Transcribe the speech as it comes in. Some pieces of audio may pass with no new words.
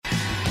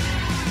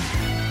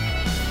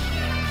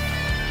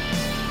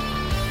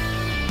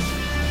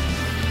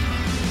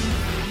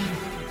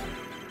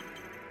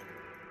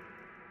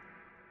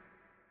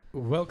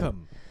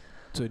Welcome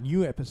to a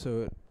new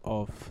episode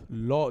of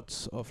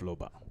Lords of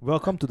Loba.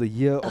 Welcome to the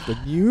year of the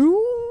new.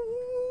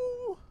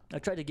 I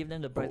tried to give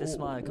them the brightest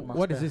smile I could muster.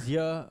 What is this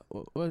year?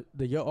 What,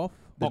 the year of?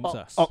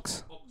 Ox.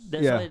 Ox.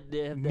 That's Yeah. why they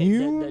have that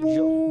New-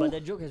 joke. But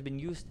that joke has been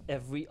used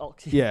every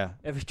ox Yeah.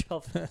 every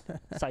 12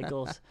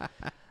 cycles.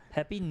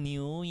 Happy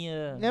New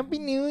Year. Happy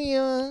New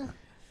Year.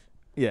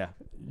 Yeah,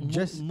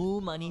 Just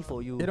moo money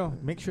for you.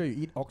 make sure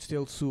you eat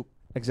oxtail soup.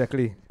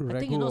 exactly. I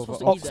think you're not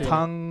supposed to Ox eat the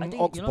tongue, I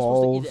think ox you're not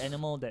supposed to eat balls. the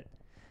animal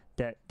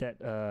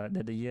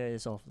that the year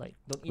is of. Like,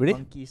 don't eat Really?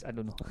 monkeys. I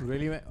don't know.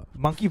 Really?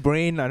 Monkey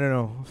brain, I don't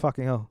know.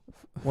 Fucking hell.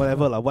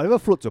 Whatever lah. Whatever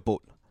floats your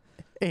boat.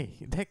 Hey,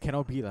 that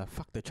cannot be lah.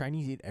 Fuck, the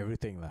Chinese eat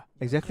everything lah.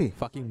 Exactly.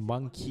 Fucking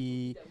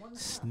monkey,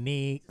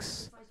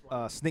 snakes.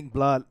 Snake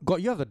blood,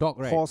 You have the dog,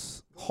 right?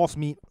 horse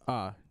meat.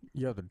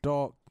 You have the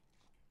dog.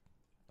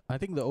 I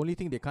think the only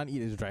thing they can't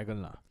eat is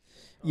dragon lah.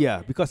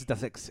 Yeah, because it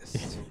does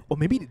exist. Or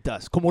maybe it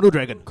does. Komodo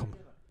dragon.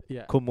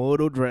 Yeah.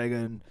 Komodo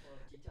dragon.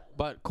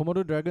 But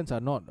Komodo dragons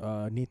are not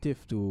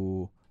native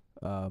to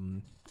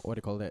what do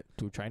you call that?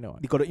 To China.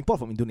 They got to import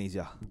from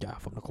Indonesia. Yeah,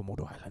 from the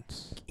Komodo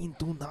Islands.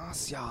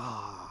 Indonesia.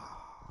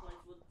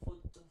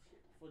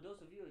 For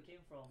those of you that came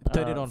from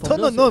Turn it on. for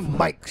Turn those on of-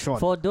 mic, Sean.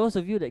 For those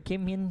of you that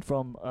came in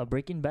from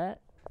Breaking Bad,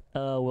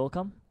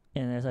 welcome.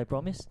 And as I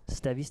promised,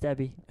 stabby.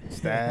 Stabby,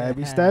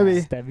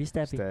 stabby.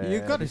 Stabby. You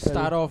got to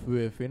start off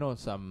with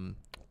some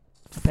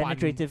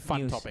Penetrative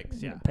fun news.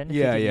 topics. Yeah.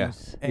 Penetrative Yeah.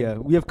 news. Yeah,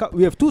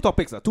 we have two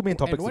topics, two main And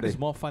topics what today. is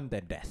more fun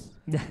than death?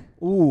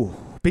 Ooh,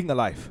 being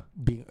alive.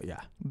 Being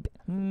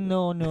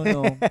No.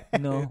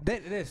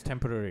 that is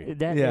temporary.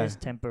 That Yeah. is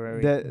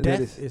temporary. That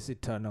Death is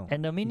eternal.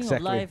 And the meaning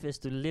Exactly. of life is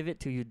to live it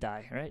till you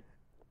die, right?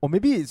 Or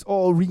maybe it's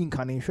all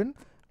reincarnation,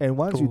 and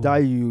once you Ooh. die,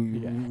 you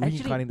Yeah.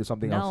 reincarnate into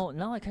something else.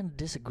 Now I kind of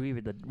disagree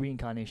with the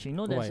reincarnation. You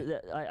know, Why?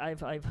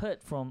 I've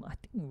heard from, I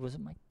think it was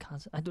my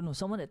cousin, I don't know,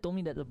 someone that told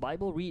me that the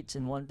Bible reads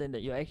in one thing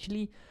that you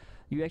actually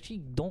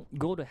don't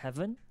go to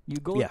heaven. You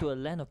go Yeah. to a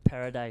land of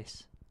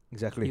paradise.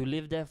 Exactly. You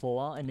live there for a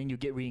while and then you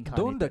get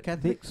reincarnated. Don't the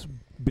Catholics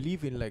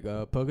believe in like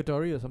a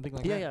purgatory or something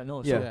like that? Yeah,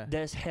 no. Yeah. So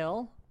there's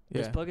hell,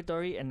 there's Yeah.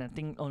 purgatory, and I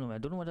think, I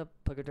don't know whether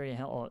purgatory and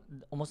hell are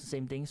almost the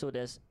same thing. So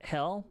there's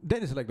hell,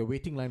 That is like the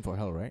waiting line for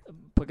hell, right?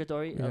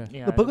 purgatory.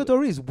 Yeah. The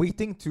purgatory is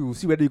waiting to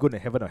see whether you go to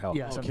heaven or hell.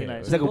 Yeah, something Okay, like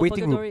it's so like a you go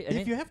waiting room. purgatory and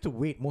If then you have to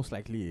wait, most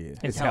likely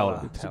it's hell hell.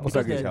 lah. It's So hell. Most because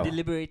likely it's they're hell.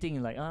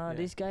 deliberating like, Yeah.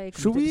 this guy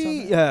Should committed we?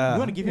 some- Yeah. You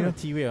want to give him a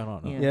T-way or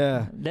not?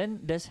 Yeah. Then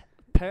there's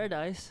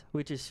paradise,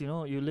 which is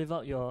you live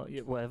out your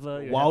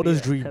whatever you're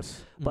Wildest happy at.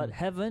 dreams. But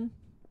heaven,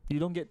 you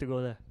don't get to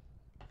go there.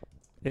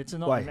 It's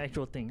not Why? an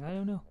actual thing. I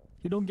don't know.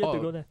 You don't get to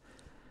Oh, go there.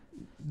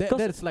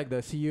 That's like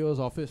the CEO's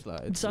office lah.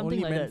 It's Something only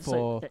like meant that.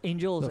 for It's like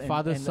angels, the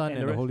Father, Son,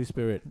 and the rest. Holy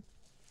Spirit.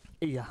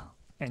 Yeah,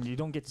 and you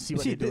don't get to see You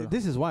what see, they do.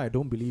 this is why I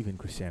don't believe in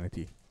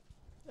Christianity.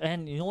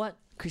 And you know what?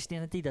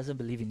 Christianity doesn't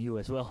believe in you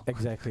as well.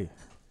 Exactly.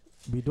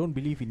 We don't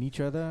believe in each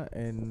other,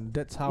 and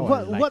that's how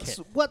I like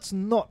What's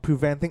not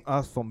preventing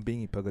us from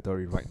being in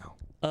purgatory right now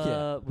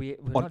We're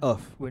on not,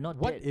 Earth? we're not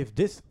What dead. if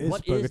this is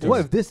What is purgatory? What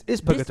if this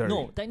is purgatory?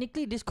 No,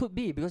 technically this could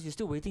be because you're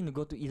still waiting to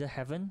go to either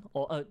heaven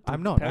or to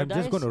I'm not. Paradise,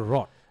 I'm just going to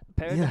rot.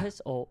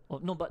 paradise or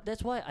no. But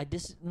that's why I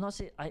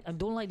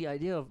don't like the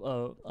idea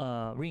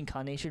of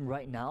reincarnation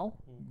right now.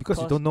 Because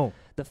you Because don't know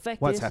The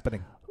fact what's is,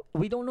 happening.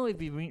 we don't know if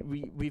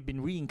we've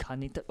been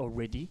reincarnated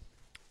already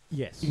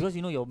Yes. because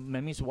your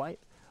memory's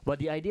wiped. But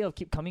the idea of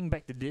keep coming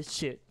back to this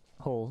shit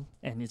hole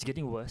and it's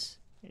getting worse.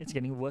 It's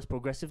getting worse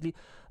progressively.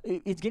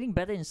 It's getting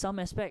better in some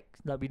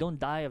aspects. Like we don't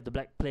die of the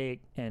Black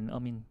Plague, and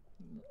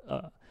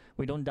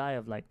we don't die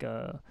of like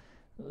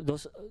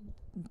those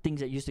things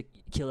that used to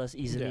kill us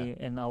easily,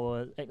 and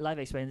our life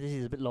expectancy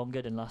is a bit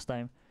longer than last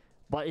time.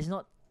 But it's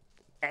not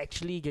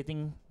actually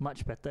getting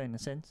much better in a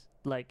sense.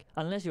 Like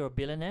unless you're a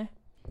billionaire.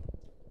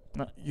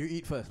 You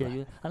eat first. Yeah,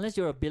 lah. unless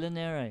you're a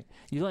billionaire, right?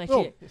 You don't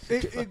No,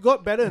 actually. it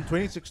got better in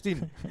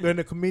 2016 when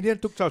the comedian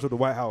took charge of the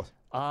White House.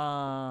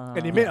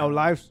 And he made our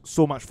lives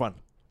so much fun.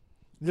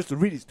 Just to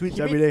read his tweets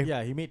He every made- day.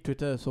 Yeah, he made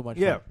Twitter so much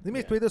Yeah, fun. he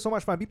made Twitter so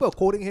much fun. People are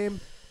quoting him.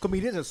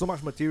 Comedians have so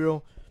much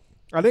material.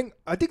 I think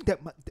that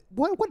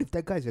what if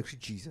that guy is actually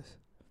Jesus?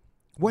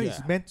 What is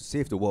Yeah. meant to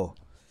save the world?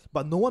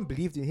 But no one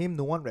believed in him.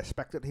 No one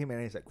respected him, and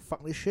he's like,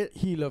 "Fuck this shit.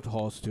 He loved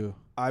horse too.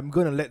 I'm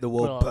gonna let the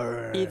world Well,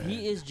 burn." if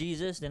he is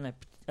Jesus, then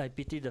I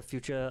pity the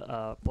future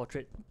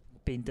portrait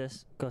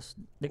painters because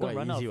they're gonna Why,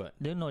 run out. easy Of, what?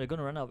 they're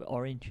gonna run out of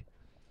orange.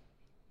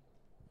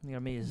 They're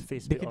gonna make his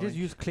face. They bit could just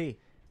orange. use clay.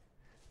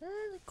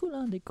 They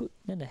could, they could.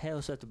 Then the hair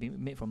also have to be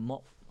made from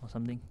mop or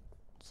something.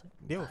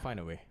 They will find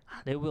a way.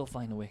 They will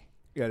find a way.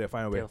 yeah, they'll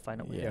find a way. They'll find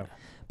a way. Yeah.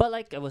 But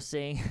like I was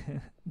saying,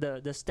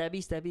 the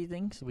stabby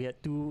things. We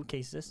had 2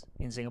 cases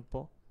in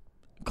Singapore,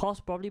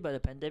 caused probably by the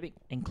pandemic.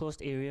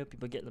 Enclosed area,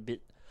 people get a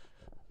bit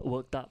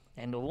worked up.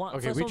 And the one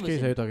Okay, first which one was case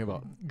in are you talking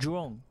about?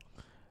 Jurong.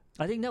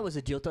 I think that was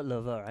a jilted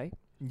lover, right?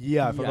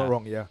 Yeah, if I'm Yeah. not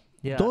wrong. Yeah,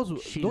 Yeah.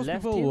 Those she those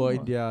left people him were or-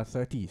 in their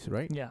 30s,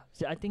 right? Yeah.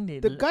 See, I think they.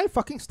 the guy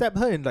fucking stabbed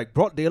her in like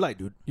broad daylight,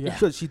 dude. Yeah.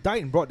 Sure, she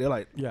died in broad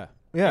daylight. Yeah.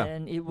 Yeah,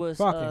 And it was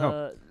Fucking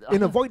hell. I in a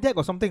don't- void deck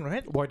or something,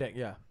 right? Void deck,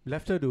 yeah.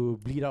 Left her to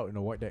bleed out in a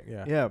void deck,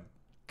 yeah. Yeah,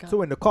 So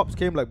when the cops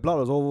came, like blood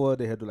was over,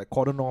 they had to like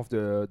cordon off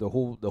the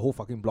whole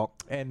fucking block.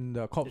 And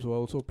the cops were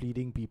also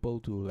pleading people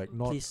to like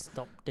not Please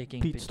stop taking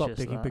please pictures. stop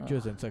taking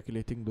pictures and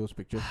circulating those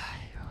pictures.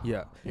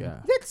 Yeah.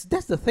 Yeah.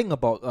 That's the thing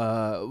about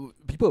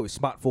people with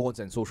smartphones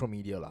and social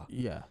media lah.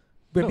 Yeah.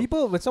 When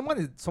No. when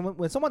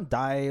someone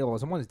die or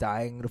someone is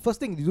dying, the first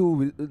thing you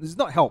do is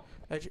not help.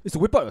 Actually, It's to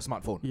whip out your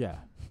smartphone. yeah.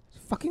 It's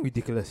fucking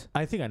ridiculous.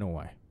 I think I know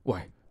why.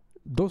 Why?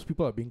 Those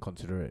people are being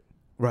considerate.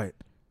 Right.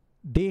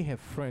 They have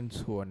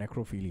friends who are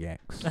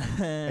necrophiliacs.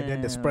 And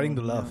then they're spreading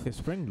the love. They're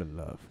spreading the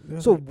love. They're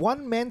So like,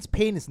 one man's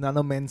pain is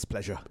another man's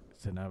pleasure.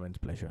 it's another man's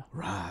pleasure.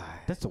 Right.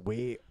 That's the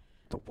way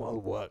the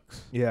world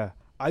works. Yeah.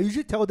 I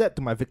usually tell that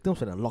to my victims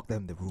when I lock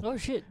them in the room. Oh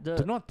shit!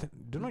 Do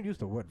not use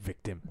the word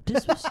victim.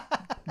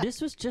 This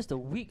was just a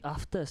week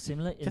after a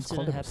similar Just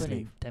call incident them a happened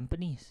in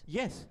Tampines.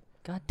 Yes.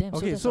 God damn.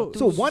 Okay, that's so- not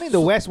So too one in the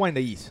west, one in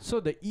the east.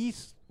 So the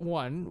east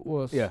one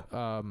was Yeah.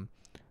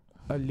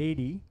 a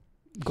lady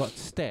got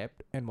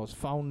stabbed and was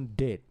found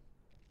dead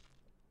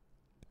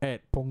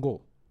at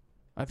Punggol.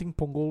 I think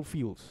Punggol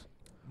Fields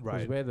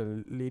was where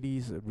the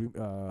lady's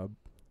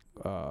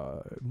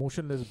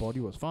motionless body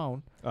was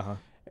found, Uh-huh.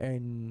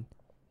 and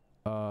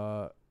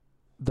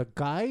the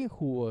guy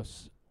who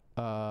was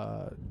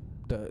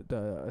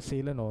the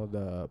assailant or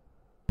the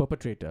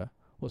perpetrator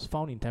was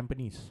found in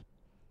Tampines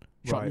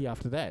shortly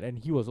after that, and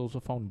he was also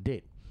found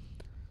dead.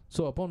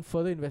 So upon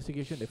further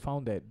investigation, they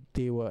found that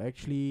they were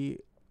actually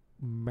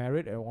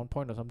married at one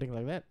point or something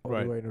like that, or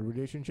Right. they were in a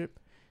relationship.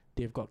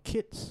 They've got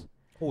kids,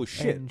 Oh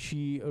shit. and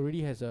she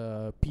already has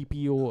a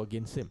PPO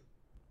against him.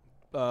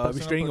 Personal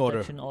Restraining order.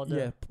 protection order.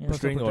 Yeah, Yeah. personal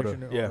Restraining order,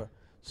 protection yeah. order.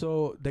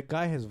 So the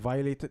guy has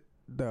violated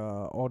the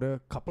order a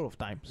couple of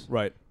times.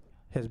 Right.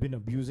 Has been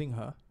abusing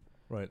her,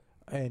 Right.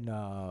 and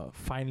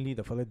finally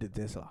the fella did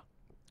this lah.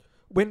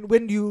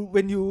 When you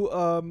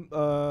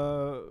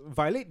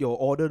violate your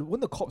order,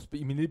 wouldn't the cops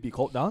immediately be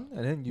called down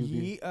and then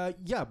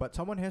Yeah, but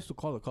someone has to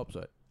call the cops,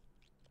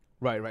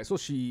 right? right. So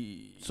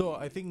she. So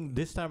I think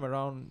this time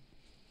around,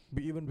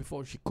 even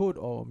before she could,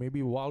 or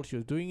maybe while she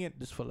was doing it,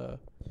 this fella.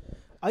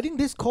 I think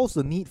this calls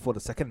the need for the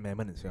Second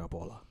Amendment in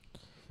Singapore lah.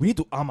 We need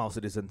to arm our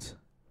citizens.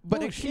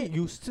 But Oh, actually,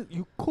 shit.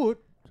 you could.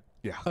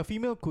 Yeah. A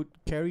female could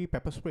carry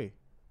pepper spray.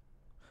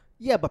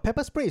 Yeah, but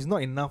pepper spray is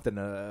not enough.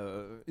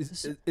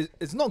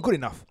 It's not good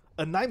enough.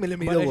 A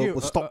 9mm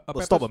will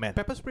stop a man.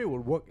 Pepper spray will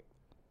work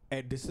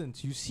at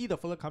distance. You see the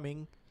fella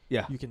coming,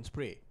 Yeah. you can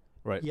spray.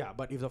 Right. Yeah,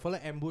 but if the fella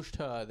ambushed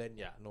her, then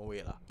yeah, no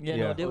way lah. Yeah,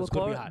 Yeah. no, they Oh, were it's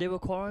gonna be hard. they were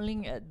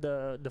quarreling at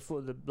the foot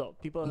of the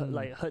block. People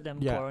heard them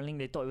Yeah. quarreling.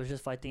 They thought it was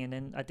just fighting, and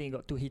then I think it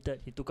got too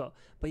heated. He took out,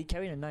 but he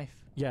carried a knife.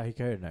 Yeah, he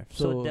carried a knife.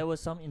 So there was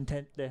some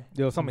intent there.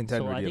 There was some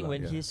intent. So I already think lah,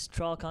 when yeah. his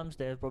trial comes,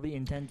 there's probably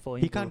intent for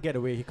him. he can't get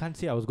away. He can't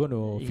say I was going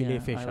to fillet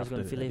fish I was after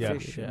going to fillet Yeah.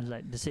 fish. Yeah. And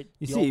like they said,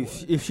 You your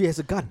see, if she has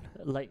a gun,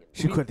 like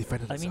she we- could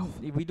defend I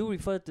herself. mean, we do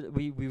refer to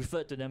we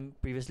referred to them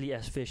previously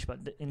as fish, but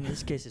in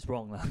this case, it's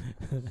wrong, lah.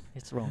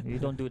 It's wrong. You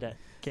don't do that.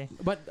 Okay.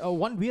 But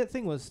one weird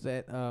thing was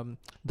that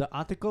the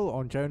article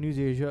on Channel News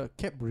Asia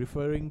kept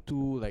referring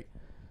to like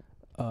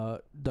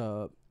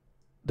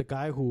the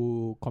guy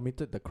who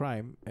committed the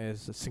crime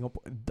as a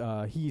Singapore.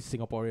 He's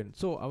Singaporean.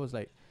 So I was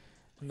like,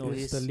 No, is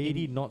he's the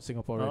lady in- not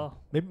Singaporean? Oh,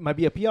 Maybe might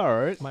be a PR,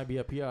 right? Might be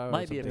a PR. or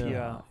Might be a something.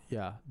 PR.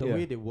 Yeah, the Yeah.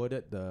 way they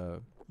worded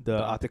the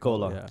Article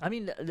lah. Yeah. I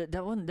mean,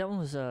 that one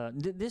was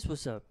this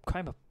was a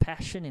crime of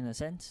passion in a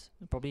sense.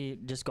 Probably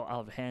just got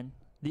out of hand.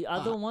 The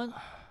other one,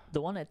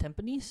 the one at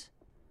Tampines,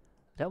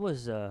 that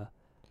was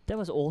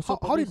also.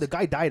 How did the probably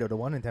guy die though? The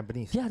one in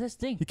Tampines. Yeah, that's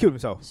the thing. He killed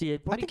himself. See, he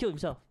probably think- killed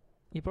himself.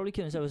 He probably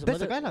killed himself. It was a That's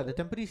the murder- guy lah. The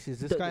Tampines is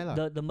this the, guy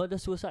lah. the murder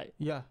suicide.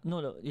 Yeah.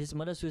 No, it's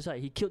murder suicide.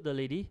 He killed the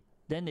lady.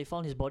 Then they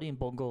found his body in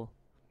Punggol.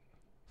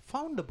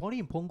 Found the body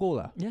in Punggol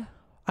lah. Yeah.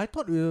 I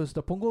thought it was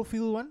the Punggol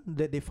field one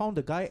that they found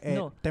the guy at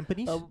No.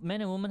 Tampines. A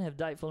man and woman have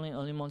died following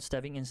early morning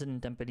stabbing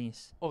incident in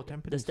Tampines. Oh, The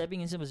Tampines.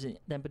 stabbing incident was in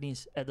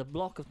Tampines. At the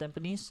block of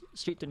Tampines,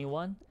 Street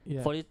 21,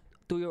 Yeah.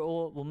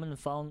 42-year-old woman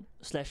found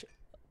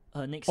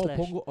her neck Oh, slash.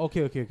 Punggol.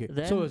 Okay.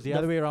 Then So it's the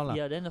other way around lah.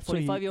 Yeah, then the So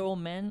he- 45-year-old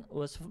man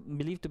was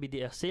believed to be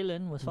the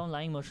assailant, was found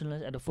lying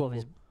motionless at the foot of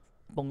his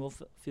Punggol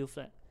field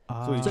flat.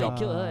 So he So he jumped.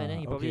 killed her and then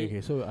he probably-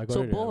 Okay, so I got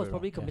So it the both other was way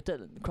probably around.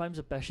 committed crimes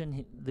of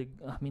passion.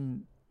 I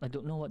mean, I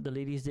don't know what the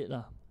ladies did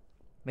lah.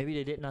 Maybe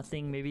they did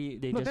nothing. Maybe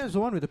they No, just that's the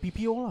one with the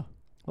PPO lah.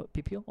 what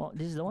PPO? Oh,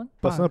 this is the one.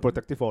 Personal Ah.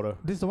 protective order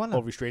This is the one. or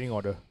lah. restraining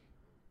order.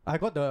 I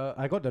got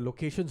the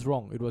locations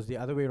wrong. It was the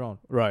other way around.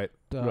 Right.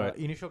 The Right.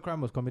 initial crime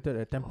was committed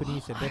at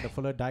Tampines, and then the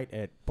fella died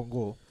at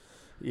Punggol.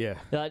 Yeah.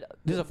 Yeah.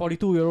 This is a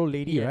 42-year-old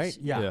lady, Yes. right?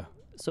 Yeah.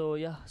 So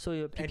your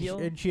And, PPO.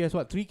 and she has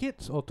what, 3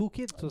 kids or 2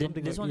 kids or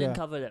something This like one yeah. didn't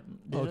cover that.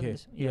 This one Okay.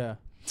 is- Yeah.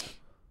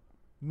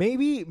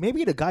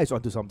 Maybe the guy's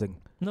onto something.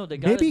 No, the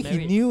guy Maybe was he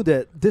married. knew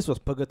that this was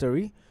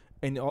purgatory,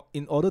 and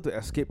in order to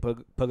escape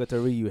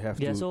purgatory, you have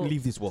Yeah, to so-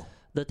 leave this world.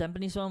 The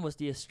Tampines one was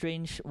the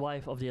estranged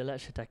wife of the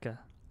alleged attacker.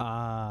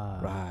 Ah.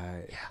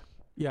 Right.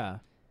 Yeah.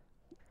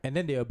 And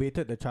then they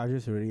abated the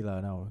charges already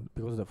lah now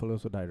because the fellow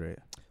also died, right?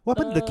 What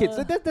happened to the kids?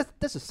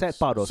 That's the sad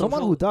part though.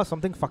 Someone who social- does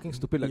something fucking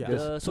stupid like Yeah.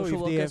 this. The So social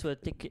if they workers have- were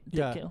take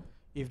yeah. care.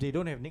 if they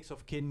don't have next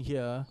of kin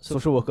here,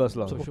 Social workers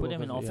lah. So Social put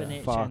them in workers, yeah.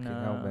 orphanage Fucking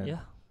and hell,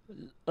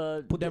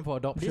 man. put them for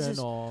adoption is-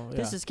 or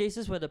This is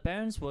cases where the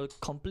parents were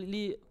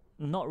completely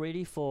not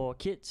ready for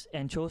kids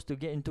and chose to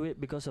get into it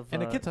because of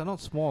and the kids are not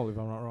small, if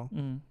I'm not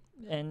wrong.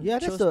 and Yeah,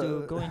 that's chose to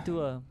the- go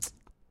into a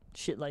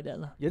shit like that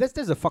lah. Yeah, that's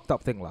a fucked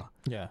up thing lah.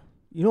 Yeah.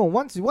 You know,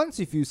 once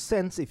if you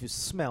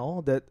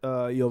smell that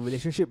your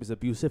relationship is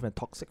abusive and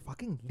toxic,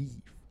 fucking leave.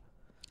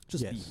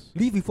 Just Yes.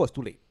 leave. Leave before it's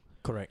too late.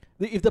 Correct.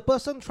 If the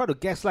person try to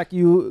gaslight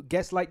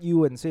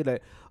you and say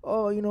like,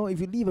 oh, you know, if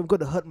you leave, I'm going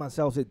to hurt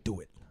myself, say do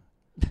it.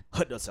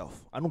 Hurt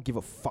yourself. I don't give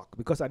a fuck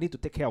because I need to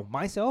take care of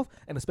myself,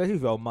 and especially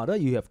if you're a mother,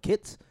 you have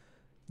kids.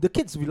 The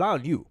kids rely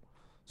on you,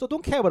 so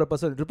don't care about the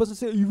person. If the person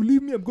say, if you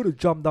leave me, I'm going to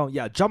jump down.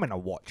 Yeah, jump and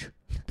I'll watch.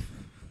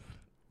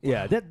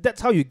 Yeah,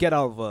 that's how you get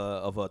out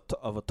of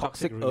a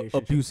toxic relationship.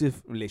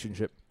 abusive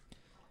relationship.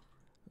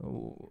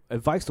 Oh,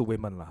 advice to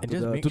women lah. And To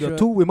just the, make to the sure-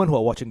 two women who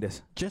are watching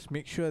this. Just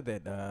make sure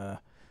that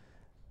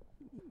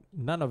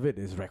none of it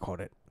is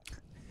recorded.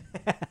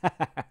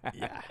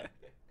 Yeah.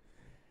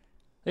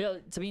 Yeah,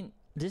 I mean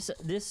this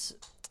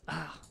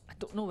I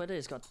don't know whether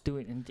it's got to do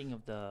with anything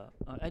of the.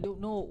 I don't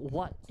know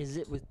what is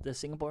it with the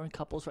Singaporean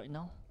couples right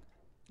now.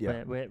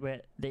 Yeah.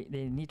 Where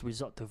they need to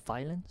resort to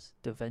violence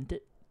to vent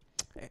it.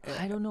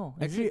 I don't know.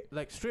 Is Actually, it-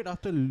 like straight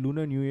after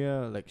Lunar New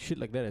Year, like shit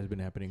like that has been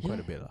happening quite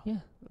a bit. lah. yeah,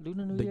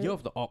 Lunar New The Year. year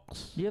of the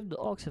ox. The year of the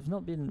ox have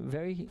not been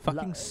very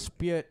Fucking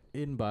speared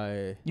in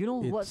by You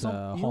know what? its,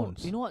 Some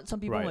horns. you know what?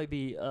 Some people Right. might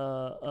be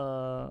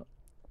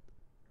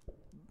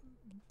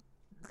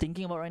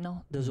thinking about right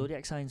now. The Mm.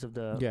 zodiac signs of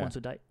the Yeah. ones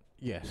who died.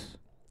 yes.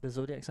 The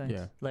zodiac signs.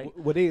 Yeah. Like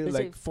Were they let's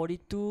say like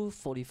 42,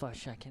 45.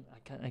 Shit,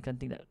 I can't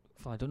think that.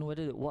 I don't know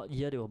what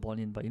year they were born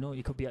in, but you know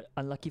it could be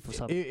unlucky for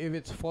some. If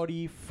it's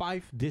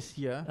 45 this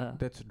year,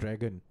 that's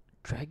dragon.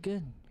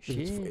 Dragon. If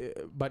it's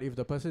Shit. but if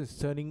the person is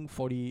turning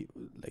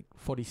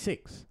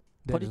 46,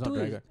 then it's not 42.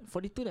 dragon.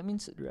 42. That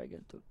means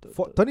dragon.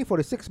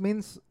 2046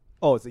 means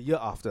it's a year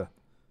after.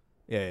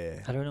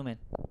 Yeah. I don't know, man.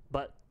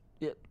 But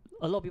yeah,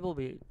 a lot of people will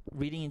be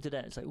reading into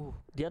that. It's like, ooh,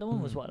 the other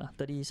one was Hmm. what?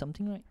 30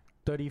 something, right?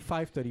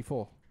 35,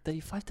 34.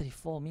 35,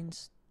 34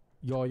 means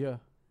Your year.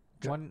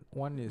 Dra-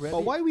 One is Rabbit.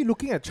 But why are we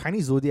looking at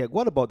Chinese zodiac?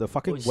 What about the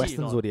fucking Oh, you see,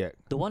 Western no. zodiac?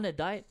 the one that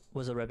died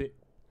was a rabbit,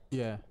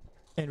 yeah.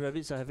 and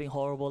rabbits are having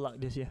horrible luck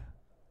this year.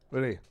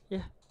 Really?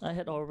 Yeah, I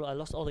had horrible. I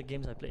lost all the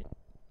games I played.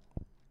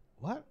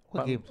 What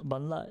games?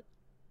 Banlat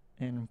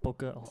and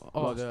poker.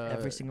 Oh, lost the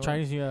every single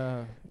Chinese New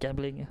Year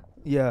gambling. Yeah.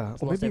 Yeah,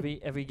 or Lost maybe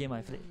every game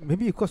I played.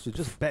 maybe because you're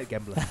just a bad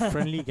gambler,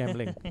 friendly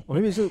gambling. or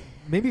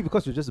maybe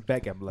because you're just a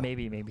bad gambler,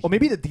 Maybe. or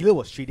maybe the dealer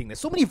was cheating. There's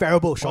so many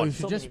variables, Or Sean. you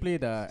should So just many- play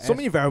the So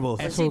many variables.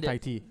 I Astro see that- Tai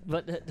Chi.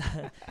 But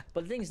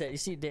but the thing is that you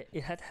see that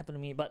it had happened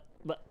to me. But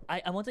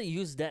I wanted to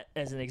use that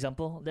as an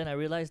example. Then I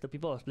realized the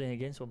people I was playing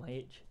against were my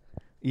age.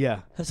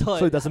 Yeah,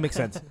 so so it doesn't make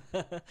sense.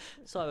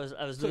 So I was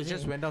So it losing.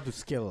 just went down to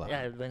skill. lah.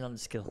 Yeah, it went on the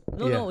skill.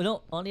 No, Yeah.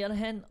 no. On the other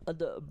hand,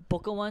 the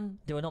poker one,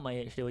 they were not my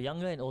age. They were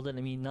younger and older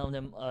than me. None of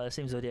them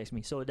same zodiac as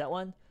me. So that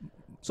one,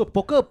 So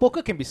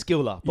poker can be skill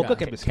lah. Poker Yeah,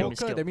 can be can skill. be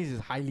Poker, skill. that means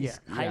it's highly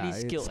highly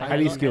it's skilled. and I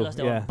highly lost- I skilled, lost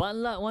that yeah. one.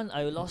 Banlat one,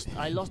 I lost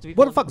to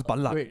people. What the fuck is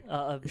banlat? Wait,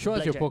 Uh, show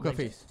us your blackjack, poker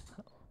blackjack. face.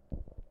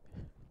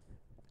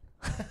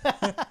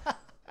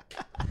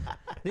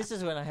 This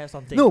is when I have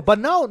something. No, but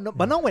now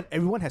when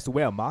everyone has to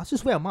wear a mask,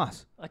 just wear a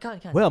mask. I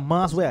can't. Wear a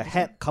mask, wear a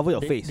hat, cover your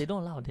They, face. they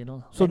don't allow. They don't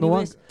allow. So no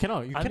one- Anyways,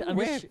 Cannot. You I'm- can't I'm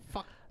wear. just-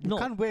 You no.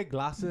 can't wear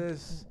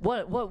glasses.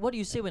 What do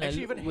you say when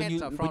Actually, even when hats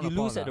you are when frowned you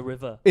lose upon at the lah.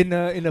 river?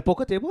 In a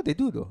poker table, they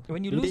do though.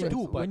 When you They lose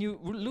do, but when you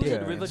lose at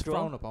the river It's draw.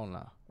 frowned upon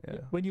lah. Yeah.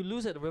 When you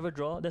lose at the river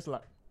draw, that's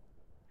luck.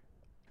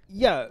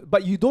 Yeah,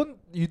 but you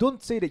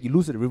don't say that you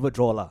lose at the river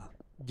draw lah.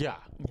 Yeah.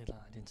 Yeah, lah,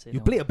 I didn't say You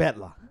that play one. a bet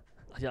lah.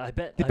 Yeah, I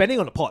bet. Depending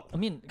on the pot. I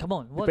mean, come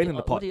on. What Depending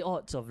the, on the what pot. are the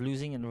odds of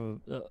losing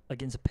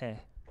against a pair?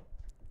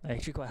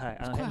 Actually, quite high.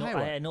 quite high, I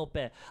what? had no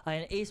pair. I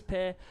had an ace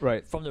pair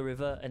Right. from the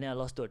river, and then I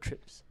lost to a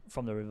trips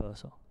from the river.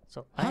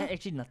 So I Huh? had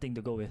actually nothing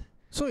to go with.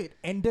 So it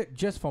ended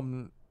just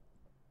from.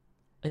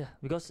 Yeah,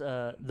 because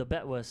the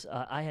bet was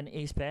I had an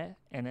ace pair,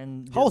 and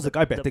then How was the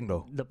guy betting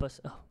though? The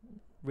person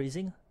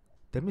raising.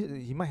 That means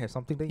he might have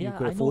something that you Yeah,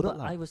 could I have know, folded but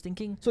lah. I was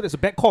thinking So there's a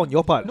bet call on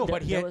your part. No, There-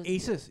 but he there had was-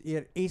 aces. He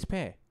had ace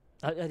pair.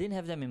 I didn't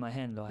have them in my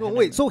hand though. I No, had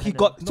wait. them- So I he had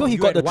got them- so he you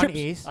got had the one trips.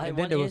 ace, I had and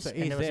then one there was ace an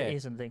and ace there was an there.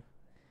 ace something.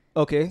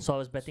 Okay. So I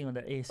was betting on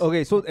the ace.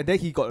 Okay. So and then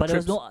he got But the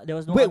there trips.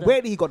 was no Where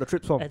other did he got the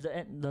trips from? at the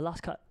end, the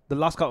last card. The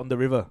last card on the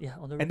river. Yeah,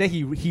 on the And then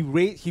he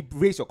raised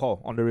your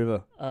call on the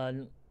river.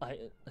 I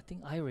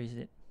think I raised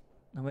it.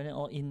 I went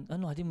all in.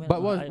 No, I didn't. But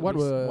I what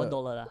raised were-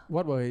 $1 lah.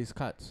 What were his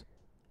cards?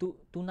 Two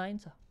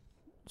nines.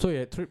 So he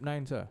had trip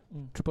nines,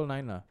 triple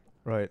nine lah.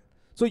 Right.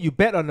 So you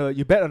bet on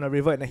the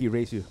river and then he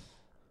raised you.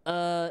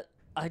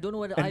 I don't know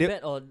whether And I there-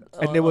 bet or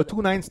And there were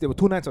two nines. There were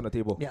two nines on the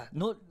table. Yeah,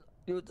 no,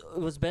 it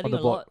was betting the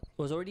a board. lot. It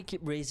was already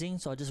keep raising,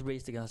 so I just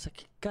raised again. I was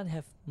like, can't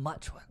have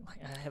much. One. Like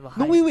I have a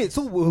No, high. wait.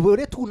 So were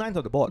there two nines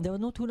on the board? There were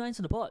no two nines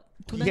on the board.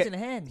 Two He nines had- in the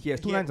hand. He has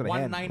two He nines had on the one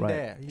hand. nine right.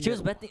 there. He She was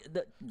had- betting.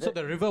 So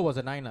the river was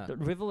a nine lah. The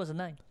river was a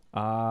 9.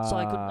 Ah. So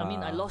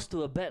I lost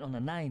to a bet on a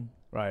 9.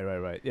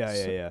 Right.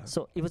 Yeah.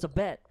 So it was a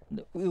bet.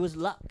 It was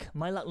luck.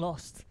 My luck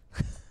lost.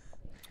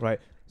 right?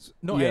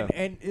 No, Yeah.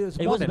 and it was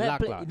It more was than bad luck,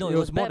 play. lah. No, it it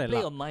was more bad than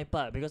play luck. on my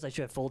part because I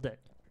should have folded.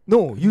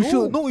 No, you No.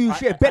 should. No, you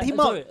should have bet him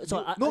out.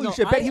 You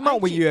should bet him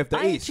out when you have the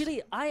ace.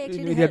 I You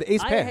actually have the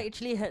ace pair. I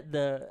actually had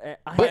the.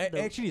 I But had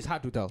the actually, it's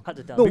hard to tell. hard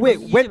to tell. No, because wait.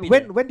 it used to be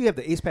there. When do you have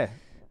the ace pair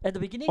At the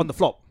beginning. on the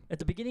flop? At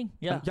the beginning,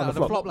 yeah. Yeah, on on the the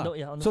flop. flop lah. No,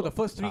 yeah, on the So flop.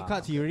 the first three Ah.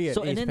 cards he already had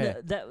So ace and then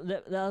pair.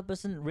 the other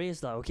person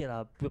raised like, okay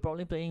lah, we're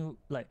probably playing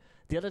like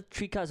the other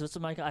three cards versus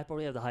my card. I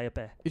probably have the higher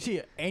pair. You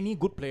see, any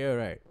good player,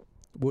 right,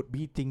 would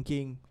be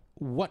thinking,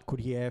 what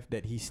could he have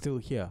that he's still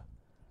here?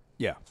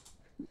 Yeah.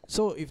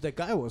 So if the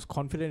guy was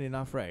confident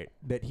enough, right,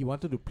 that he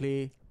wanted to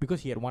play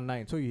because he had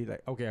 1-9, so he's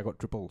like, okay, I got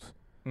triples,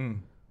 Mm.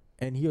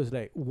 and he was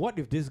like, what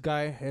if this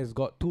guy has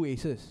got 2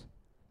 aces?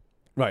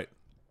 Right.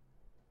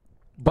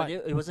 But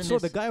it wasn't so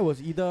this- the guy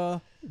was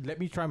either let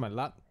me try my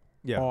luck,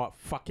 Yeah. or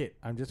fuck it,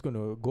 I'm just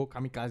gonna go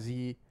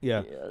kamikaze,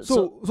 Yeah. Yeah,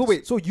 So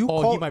wait. So you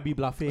or call. he might be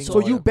bluffing. So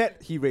or you whatever.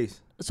 bet he raised.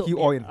 So he yeah,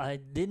 all in. I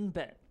didn't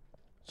bet.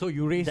 So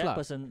you raise That lah.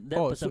 person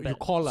Oh, so you bet,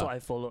 call so lah. I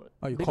followed.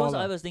 Oh, you Because call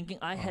I lah. was thinking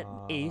I had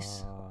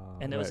ace,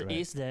 and there was right, an right.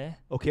 ace there,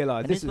 Okay lah.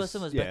 and This this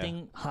person was yeah.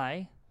 betting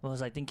high. I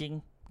was like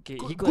thinking, okay, he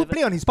Good, could good have.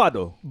 play on his part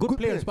though. Good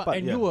player,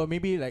 and yeah. you were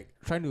maybe like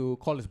trying to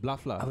call his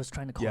bluff lah. I was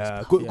trying to call. Yeah.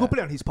 his Good. Yeah. Good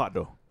play on his part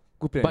though.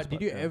 Good play. on But his did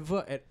part, you yeah.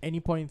 ever at any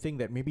point think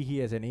that maybe he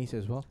has an ace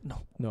as well?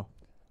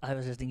 I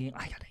was just thinking,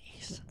 I got an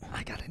ace.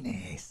 I got an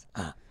ace.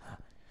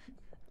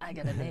 I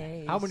got an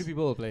ace. How many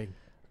people were playing?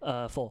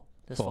 4.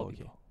 There's 4 4, okay.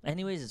 people.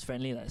 Anyways, it's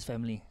friendly, like it's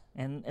family.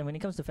 And when it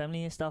comes to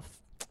family stuff,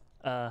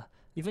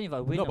 even if I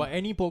win, No, I'm- but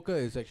any poker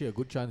is actually a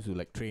good chance to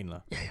like train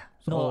lah. yeah.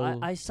 It's No,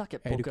 all I suck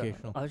at poker.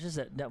 educational. I was just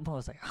at that point. I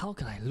was like, how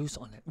can I lose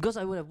on it? Because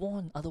I would have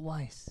won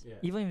otherwise. Yeah.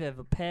 Even if I have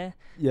a pair,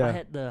 Yeah. I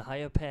had the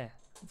higher pair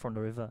from the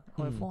river.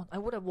 I would have Mm. won. I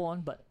would have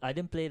won, but I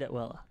didn't play that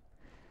well.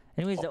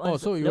 Anyways, that Oh,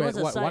 one's so you that had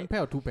one's what, aside. one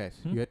pair or 2 pairs?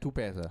 Hmm? You had 2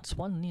 pairs, It's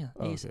one near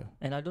Oh, ace, okay.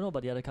 and I don't know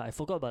about the other card. I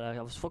forgot about it.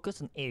 I was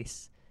focused on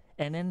ace.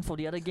 And then for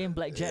the other game,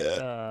 blackjack,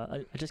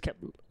 I just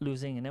kept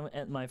losing. And then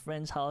at my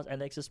friend's house,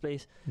 Alex's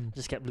place, Mm.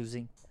 just kept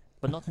losing.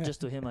 But not just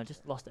to him. I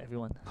just lost to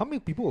everyone. How many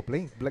people were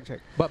playing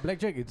blackjack? But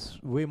blackjack,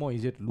 it's way more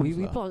easier to lose.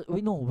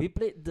 We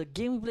played the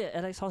game we played at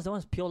Alex's house. That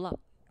one's pure luck.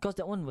 Because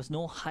that one was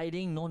no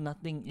hiding, no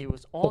nothing. It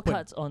was all Open.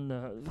 cards on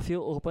the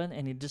field open,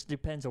 and it just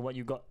depends on what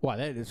you got. Wow,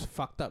 that is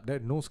fucked up.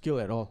 That no skill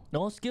at all.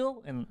 No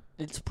skill, and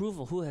it's proof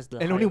of who has the.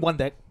 And only higher- one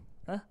deck.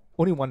 Huh?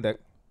 Only one deck.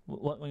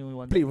 What when we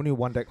won? Play only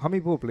one deck. How many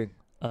people were playing?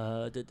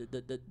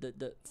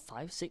 The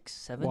 5, 6,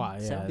 7. Wow, yeah,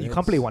 7? You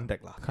can't play that's- one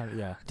deck lah.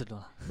 Yeah. I don't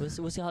know.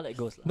 We'll see how that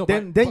goes. lah. No,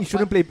 Then but you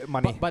shouldn't play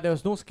money. But there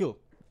was no skill.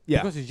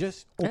 Yeah. Because it's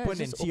just Yeah, open it's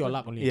and just see your open.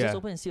 luck only. Yeah. Just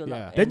open and see your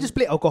Yeah. luck. Then And just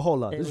play alcohol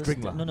lah. it Just was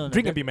drink th- lah. No,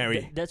 Drink that- and be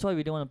merry. That's why we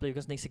didn't want to play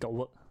because next week got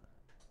work.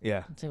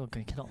 Yeah. So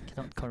okay,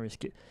 can't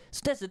risk it.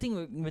 So that's the thing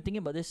we're thinking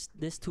about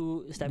these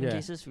 2 stabbing Yeah.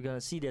 cases. We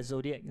gotta see their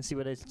zodiac and see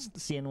whether it's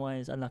CNY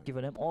is unlucky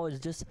for them or it's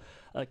just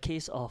a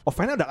case of Or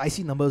find out the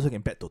IC numbers so you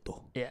can bet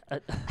Toto. yeah.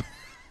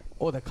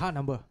 Oh, the car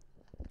number.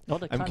 Or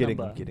the I'm card kidding.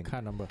 number. I'm kidding.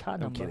 Car number. Card I'm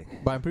number. kidding.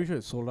 But I'm pretty sure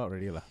it's sold out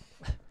already lah.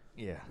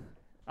 Yeah.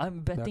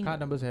 I'm The betting. car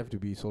numbers have to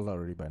be sold out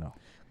already by now.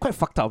 Quite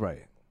fucked up,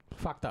 right?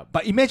 Fucked up.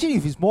 But imagine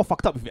if it's more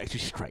fucked up if you actually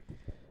strike.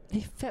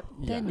 If Feb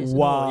Yeah. 10 is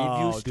Wow,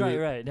 no, if you strike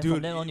dude. right, then Dude,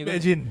 from then on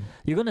imagine.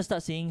 you're gonna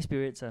start seeing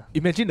spirits.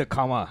 Imagine the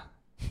karma.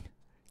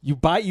 You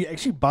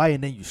actually buy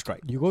and then you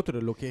strike. You go to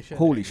the location.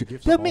 Holy and shit.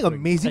 give That'll some make offering.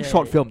 amazing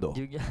short film though.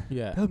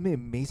 Yeah. That'll make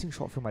amazing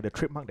short film. I had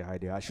trademark the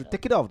idea. I should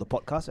take it out of the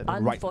podcast and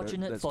then write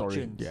Unfortunate that story.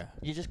 fortune. Yeah.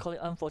 You just call it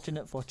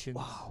unfortunate fortune.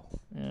 Wow.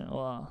 Yeah,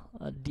 wow.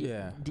 A deep,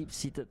 Yeah.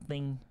 deep-seated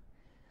thing.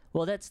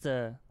 Well, that's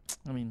the.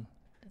 I mean,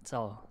 that's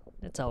our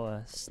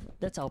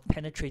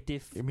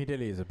penetrative.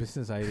 Immediately, it's a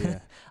business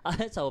idea.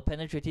 That's our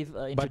penetrative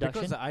But introduction.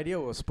 because the idea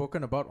was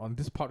spoken about on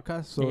this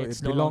podcast, so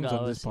It's it no belongs longer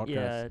on this ours.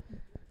 podcast. Yeah.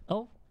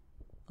 Oh.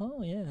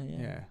 Oh yeah.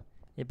 Yeah.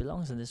 It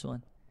belongs in this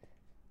one.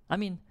 I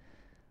mean,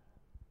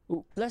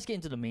 let's get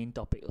into the main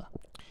topic lah.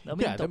 The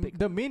main Yeah, topic.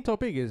 the main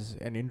topic is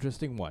an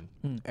interesting one,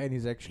 Mm. and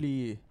is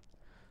actually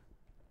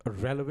a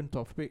relevant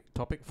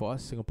topic for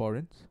us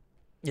Singaporeans.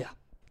 Yeah.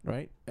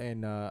 Right,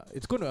 and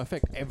it's going to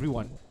affect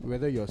everyone,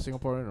 whether you're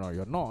Singaporean or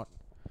you're not,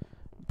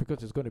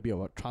 because it's going to be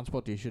about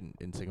transportation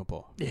in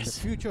Singapore. Yes. The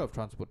future of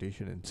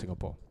transportation in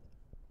Singapore.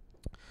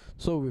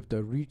 So with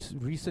the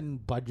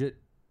recent budget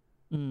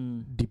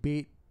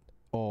debate,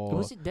 or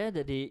Was it there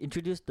that they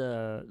introduced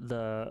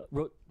the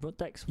road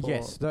tax? For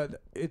yes,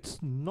 it's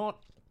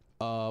not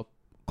a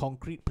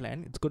concrete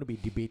plan. It's going to be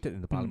debated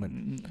in the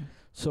parliament.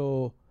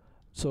 So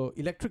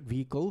electric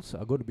vehicles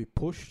are going to be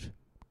pushed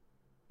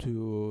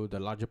to the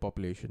larger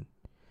population,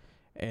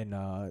 and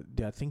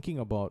they are thinking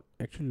about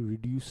actually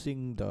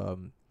reducing the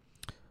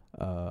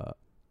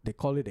they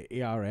call it the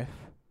ARF.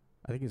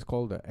 I think it's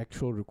called the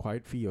actual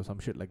required fee or some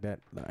shit like that,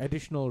 the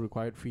additional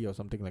required fee or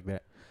something like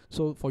that.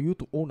 So for you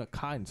to own a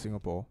car in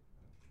Singapore,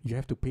 you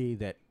have to pay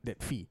that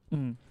fee,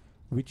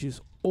 which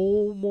is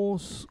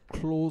almost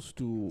close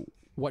to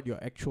what your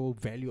actual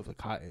value of the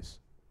car is.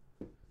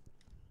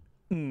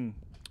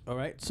 All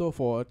right. So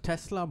for a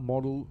Tesla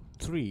Model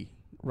 3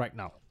 right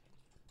now,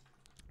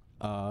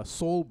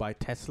 sold by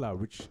Tesla,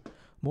 which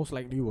most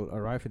likely will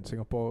arrive in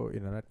Singapore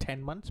in another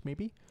 10 months,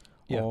 maybe,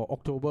 or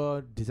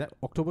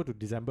October to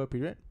December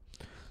period.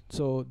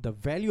 So the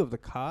value of the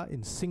car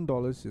in Sing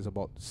dollars is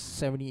about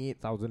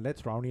 78,000.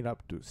 Let's round it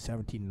up to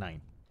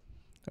 79.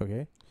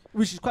 Okay,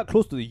 Which is quite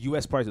close to the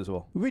US price as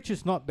well. which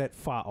is not that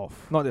far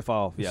off. Not that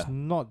far off, yeah. It's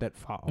not that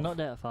far off. Not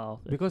that far off.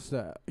 Because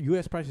the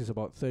US price is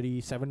about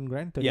 37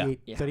 grand, Yeah.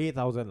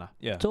 38,000 lah.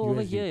 Yeah. So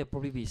over USD. here, it'll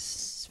probably be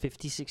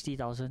 50,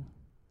 60,000.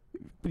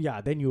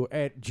 Yeah, then you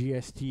add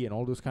GST and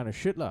all those kind of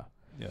shit lah.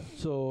 Yeah.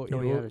 So Oh,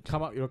 it'll yeah.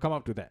 come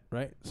up to that,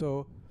 right?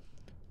 So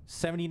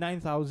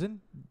 79,000,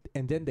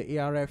 and then the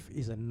ARF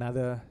is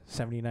another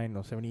 79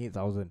 or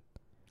 78,000.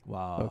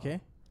 Wow. Okay.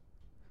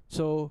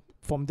 So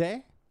from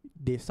there,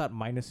 they start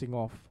minusing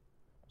off.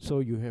 So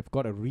you have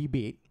got a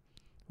rebate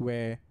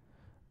where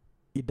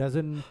it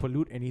doesn't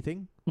pollute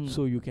anything. Mm.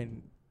 So you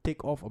can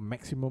take off a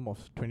maximum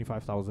of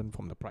 25,000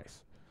 from the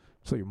price.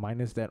 So you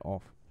minus that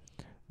off.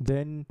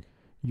 Then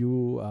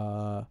you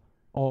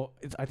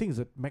I think it's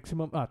a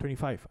maximum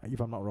 25 if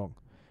I'm not wrong.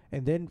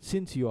 And then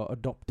since you are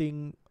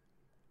adopting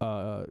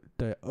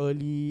the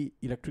early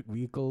electric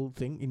vehicle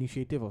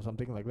initiative or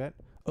something like that,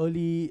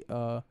 early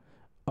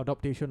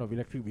adaptation of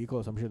electric vehicle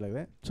or some shit like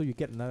that, so you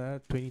get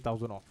another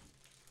 20,000 off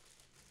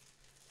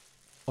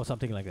or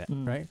something like that,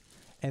 Mm. right?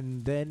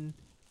 And then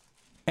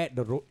add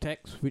the road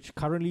tax, which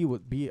currently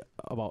would be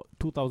about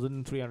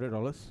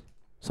 $2,300,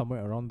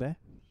 somewhere around there.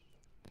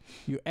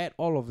 You add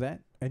all of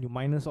that and you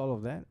minus all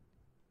of that,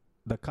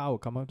 the car will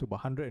come out to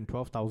about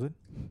 112,000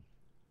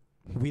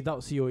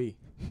 without COE.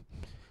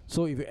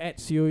 So if you add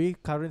COE,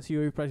 current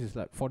COE price is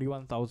like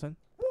 41,000.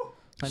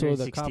 So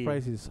the car 160.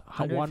 price is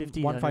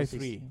 150,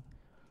 153.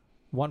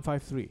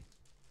 153.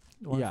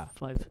 Yeah.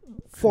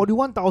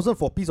 41,000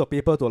 for a piece of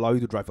paper to allow you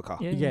to drive a car.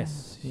 Yeah,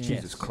 Yes. yeah.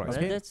 Jesus Christ.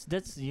 Okay.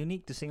 That's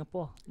unique to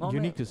Singapore. Not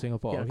Unique bad. to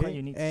Singapore. Yeah, Okay. quite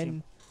unique to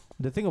And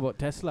the thing about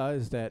Tesla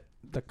is that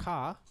the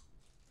car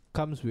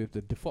comes with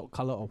the default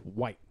color of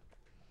white.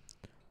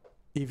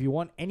 If you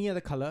want any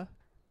other color,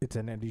 it's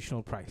an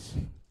additional price.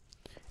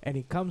 And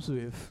it comes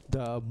with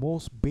the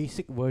most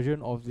basic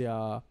version of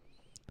their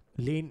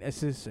lane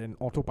assist and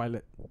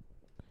autopilot.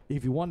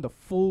 If you want the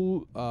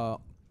full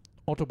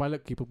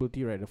autopilot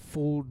capability, right, the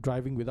full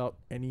driving without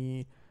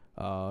any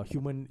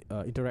human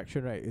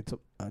interaction, right, it's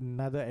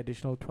another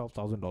additional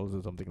 $12,000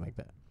 or something like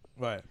that.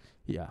 Right.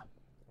 Yeah.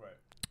 Right.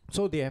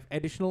 So they have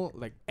additional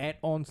like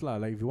add-ons lah.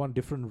 Like if you want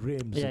different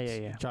rims, Yeah, it's-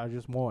 yeah, yeah. it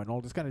charges more and all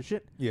this kind of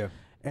shit. Yeah.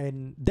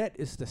 And that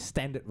is the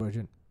standard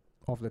version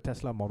of the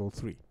Tesla Model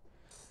 3.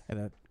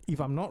 And if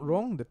I'm not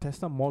wrong, the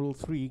Tesla Model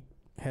 3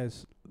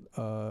 has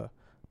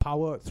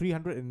power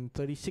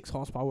 336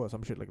 horsepower or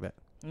some shit like that.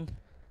 Mm.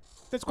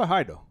 That's quite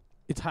high though.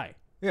 It's high,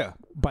 Yeah.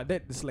 but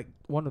that is like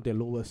one of their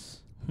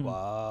lowest. Hmm.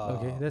 Wow.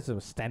 Okay, that's a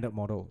standard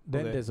model.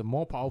 Then Okay. there's a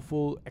more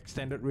powerful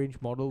extended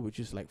range model, which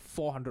is like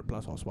 400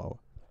 plus horsepower.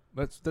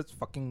 That's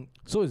fucking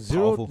So it's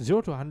Powerful.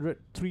 0 to 100,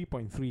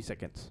 3.3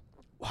 seconds.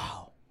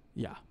 wow.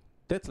 Yeah,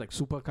 that's like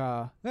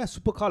supercar Yeah,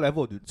 supercar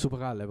level, dude.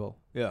 level.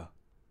 Yeah.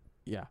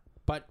 Yeah,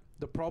 but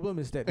the problem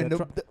is that And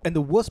they're and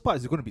the worst part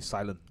is it's going to be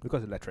silent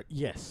because electric.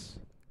 yes,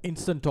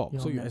 instant torque.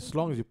 So Yeah, you, man. as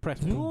long as you press,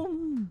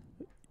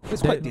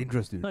 It's That- quite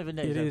dangerous, dude. Not even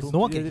that. it it's like is. boom. No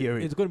one can hear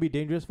it. It's going to be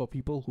dangerous for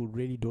people who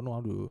really don't know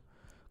how to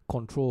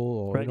control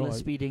or Reckless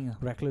speeding.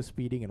 reckless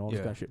speeding and all this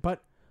Yeah. kind of shit.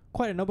 But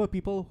quite a number of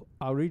people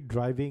are already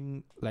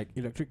driving like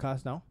electric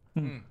cars now,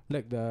 Mm.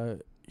 like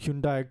the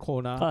Hyundai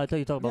Kona. Oh, I thought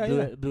you talked about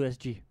Yeah, Blue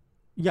SG.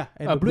 Yeah,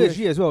 and the Blue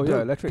SG as well. Dude,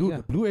 Yeah, electric. Dude, Yeah.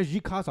 the Blue SG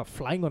cars are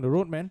flying on the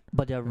road, man.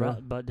 But they're Yeah.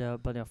 but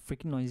they're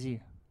freaking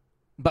noisy.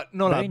 But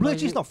no, Very Blue SG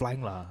noisy. is not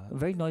flying lah.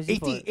 Very noisy.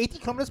 80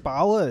 kilometers per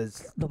hour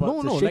is No, but No,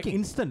 it's no, like shaking.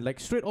 instant, like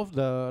straight off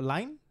the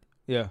line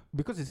yeah.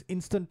 because it's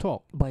instant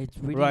torque. but it's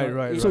really Right, noi-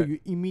 right, it- So you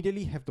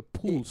immediately have to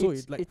pull, so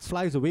it's- it like it's-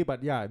 flies away.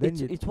 But yeah, then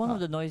It's one of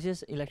the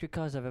noisiest electric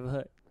cars I've ever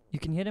heard. You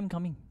can hear them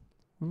coming.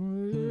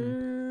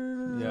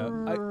 Yeah,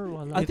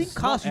 Walao. I think it's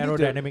cars not need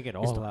to- aerodynamic at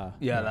all, not. lah.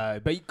 Yeah,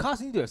 like, but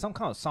cars need to have some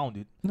kind of sound,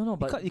 dude. No,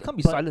 but It can't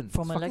be but silent.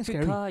 From It's an fucking electric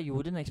scary. car, you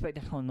wouldn't expect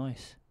that kind of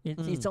noise. It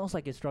Mm. sounds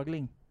like it's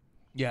struggling.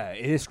 Yeah,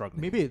 it is struggling.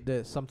 Maybe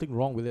there's something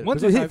wrong with it.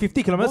 Once you because hit I've-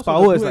 50 kilometers most per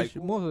of the hour, it's Blue like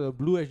SG most of the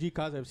Blue SG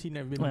cars I've seen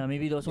have been. Well,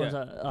 maybe those ones Yeah.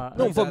 are.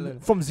 no Like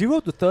silent. from 0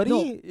 to 30,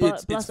 No, but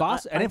it's plus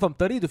fast, I- and then from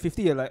 30 to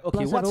 50, you're like, okay,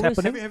 plus I've what's always-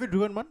 happening? have you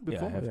driven one Yeah, I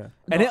before? have. Yeah.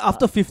 And then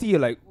after 50, you're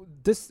like,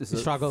 this is It a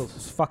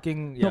struggles.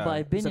 fucking yeah. No,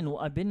 but it's a-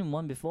 I've been in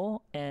one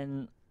before,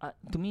 and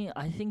to me,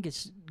 I think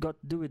it's got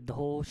to do with the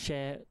whole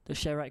the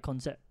share right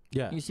concept.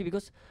 Yeah. You see,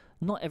 because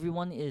not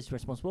everyone is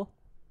responsible,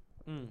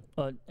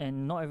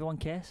 and not everyone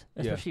cares,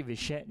 Yeah. especially if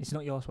it's shared. It's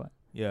not yours, what?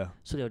 yeah.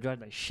 So they'll drive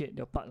like shit.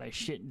 They'll park like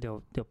shit.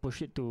 They'll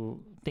push it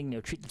to thing.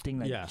 They'll treat the thing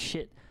like Yeah.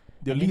 shit,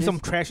 They'll and leave they some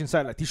just- trash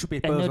inside, like tissue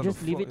papers. and they'll on the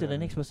just leave floor, it to yeah. the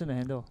next person to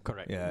handle.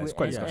 Correct. Yeah, it's Wi-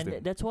 quite and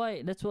disgusting. that's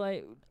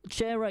why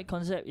share right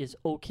concept is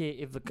okay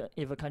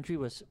if a country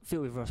was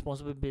filled with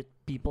responsible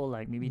people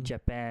like maybe Mm.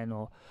 Japan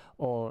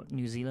or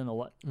New Zealand or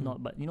what Mm.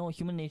 not. But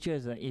human nature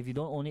is that if you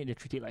don't own it, they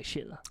treat it like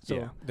shit lah. So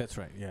Yeah. That's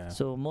right. Yeah.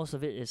 so most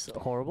of it is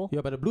horrible.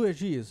 Yeah, but the Blue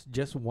SG is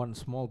just one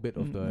small bit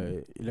of Mm,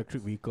 the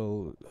electric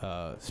vehicle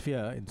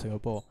sphere in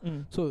Singapore.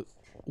 Mm. So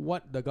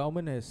what the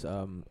government has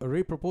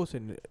already proposed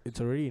and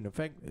it's already in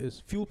effect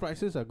is fuel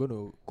prices are going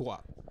to go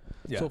up.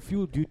 Yeah. So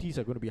fuel duties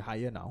are going to be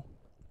higher now.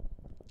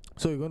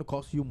 So it's going to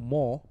cost you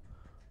more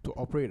to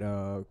operate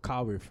a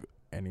car with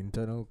an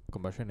internal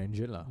combustion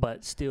engine, lah.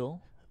 But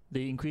still,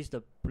 they increased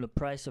the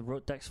price of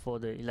road tax for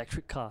the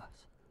electric cars.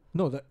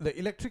 No, the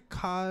electric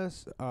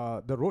cars,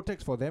 the road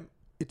tax for them,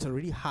 it's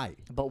already high.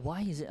 But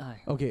why is it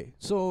high? Okay,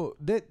 so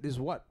that is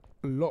what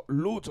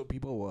loads of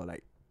people were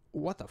like,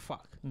 what the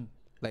fuck? Mm.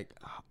 Like,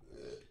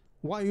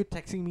 why are you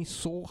taxing me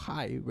so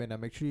high when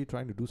I'm actually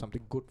trying to do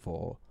something good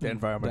for The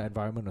environment. the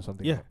environment or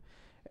something? Yeah. Right?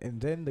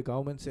 And then the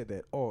government said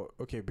that, oh,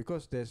 okay,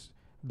 because there's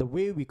the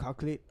way we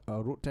calculate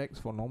road tax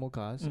for normal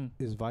cars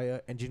is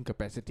via engine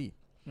capacity.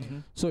 Mm-hmm.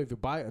 So if you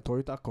buy a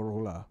Toyota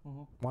Corolla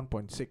Mm-hmm.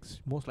 1.6,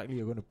 most likely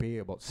you're going to pay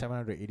about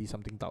 $780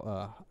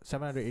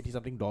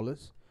 something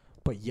dollars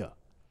per year.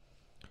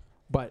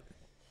 But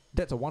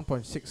that's a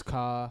 1.6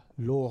 car,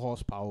 low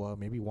horsepower,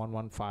 maybe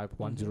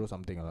 115, 10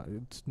 something.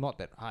 It's not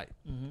that high.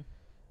 Mm-hmm.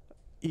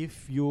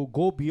 If you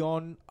go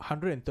beyond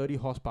 130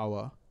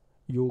 horsepower,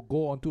 you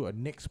go onto a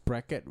next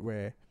bracket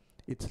where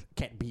it's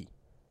Cat B.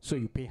 So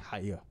you pay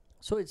higher.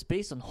 So it's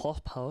based on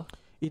horsepower.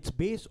 It's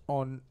based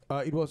on,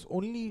 it was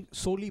only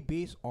solely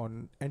based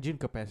on engine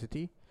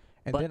capacity.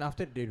 And But- then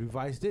after they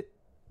revised it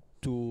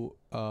to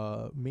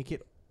make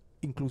it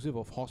inclusive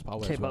of horsepower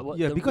Okay, as but well. what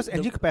Yeah, the- because the-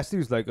 engine capacity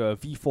is like a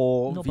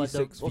V4, No, but the-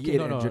 V6, okay, V8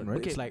 No, no, engine, no.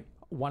 right? It's like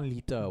 1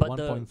 liter, But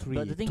the- 1.3,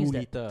 but the thing 2 is that-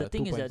 liter, the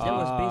thing is that 2.5. that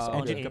was based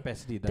on engine a-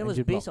 capacity. The that was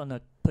engine based block. on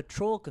a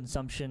petrol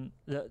consumption,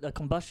 the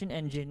combustion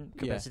engine Yeah.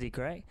 capacity,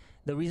 correct?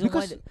 The reason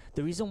why Because-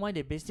 the reason why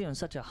they based it on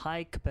such a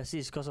high capacity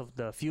is because of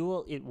the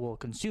fuel it will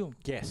consume.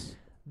 Yes,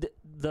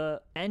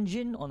 The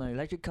engine on an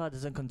electric car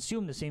doesn't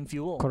consume the same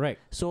fuel. correct.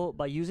 So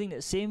by using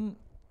that same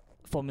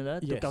formula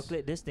to Yes.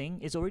 calculate this thing,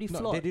 it's already No,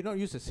 flawed. they did not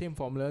use the same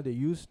formula. They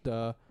used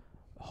the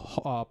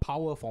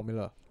power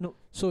formula. No.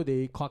 So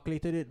they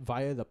calculated it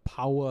via the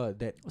power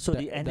that. So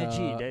the energy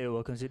that it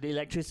will consume, the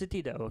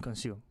electricity that it will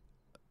consume.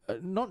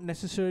 not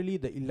necessarily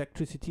the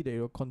electricity that it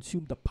will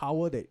consume, the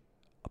power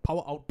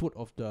output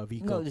of the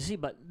vehicle. No, you see,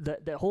 but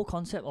that whole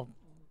concept of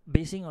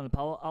basing on the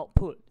power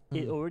output,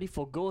 it Mm. already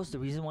forgoes the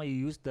reason why you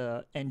use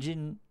the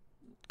engine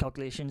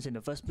calculations in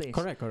the first place.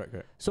 Correct.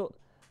 So,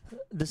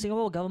 the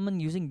Singapore government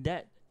using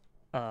that,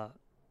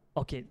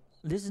 okay,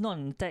 this is not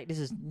an attack.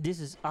 This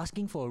is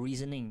asking for a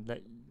reasoning.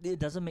 Like it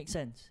doesn't make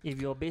sense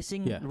if you're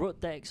basing Yeah. road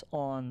tax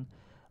on,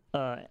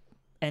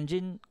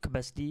 engine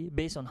capacity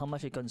based on how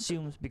much it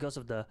consumes because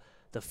of the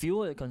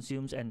fuel it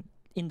consumes and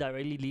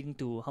indirectly leading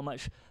to how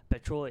much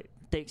petrol it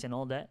takes and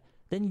all that.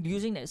 Then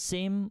using that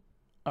same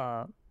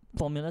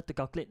formula to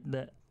calculate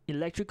the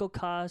electrical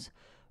cars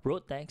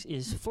road tax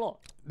is flawed.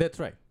 That's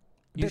right.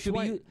 You That's should be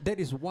why, u- that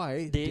is why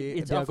It's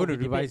they are up for going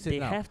to the revise debate. it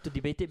They now. have to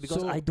debate it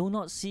because So- I do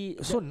not see.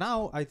 So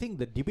now I think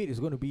the debate is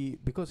going to be,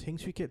 because Heng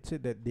Swee Keat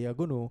said that they are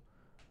going to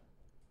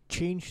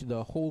change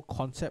the whole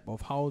concept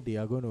of how they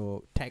are going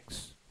to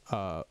tax,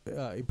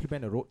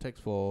 implement a road tax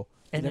for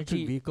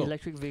electric vehicles.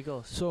 electric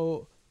vehicles.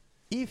 So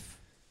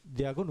if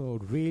they are going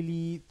to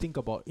really think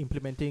about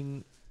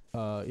implementing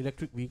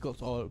electric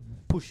vehicles or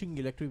pushing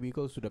electric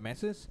vehicles to the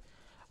masses,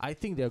 I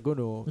think they are going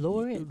to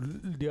Lower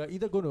it. They are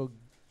either going to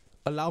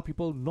allow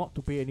people not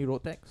to pay any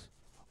road tax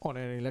on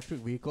an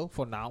electric vehicle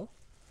for now,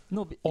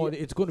 No, or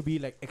it's going to be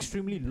like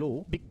extremely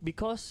low.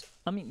 because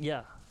I mean,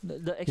 yeah,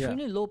 the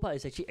extremely low part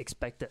is actually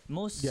expected.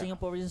 Most Yeah.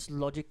 Singaporeans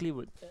logically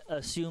would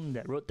assume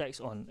that road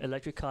tax on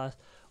electric cars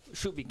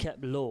should be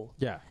kept low,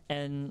 Yeah.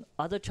 and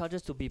other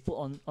charges to be put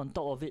on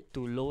top of it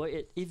to lower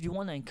it. If you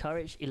want to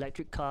encourage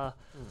electric car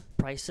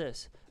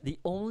prices, the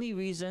only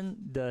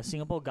reason the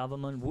Singapore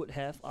government would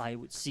have, I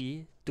would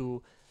see,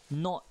 to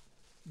not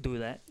do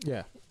that,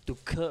 Yeah. to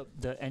curb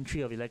the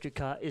entry of electric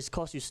car, is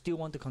because you still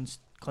want to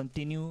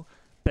continue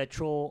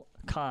petrol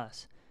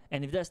cars.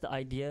 And if that's the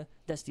idea,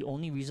 that's the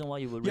only reason why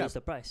you would Yeah, raise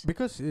the price.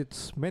 Because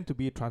it's meant to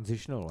be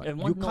transitional, right? And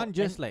You one- no, can't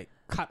just and- like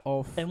cut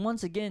off. And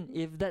once again,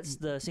 if that's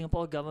the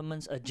Singapore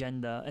government's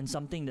agenda and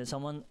something that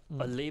someone,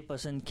 a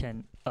layperson,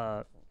 can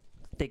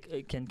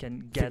take can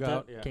gather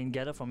out, yeah. can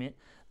gather from it,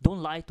 don't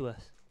lie to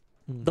us.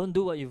 Mm.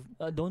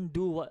 Don't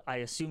do what I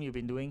assume you've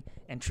been doing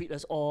and treat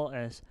us all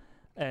as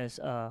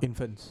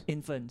Infants.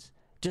 infants.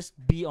 Just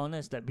be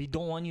honest that we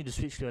don't want you to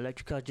switch to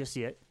electric car just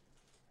yet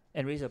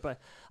and raise the price.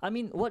 I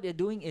mean, what they're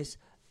doing is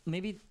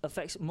maybe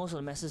affects most of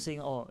the masses saying,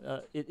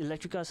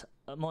 electric cars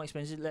are more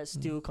expensive, let's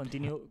still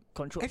continue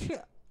control. Actually,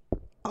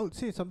 I would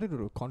say something to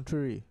the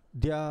contrary.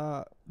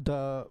 The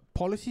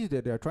policies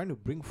that they are trying to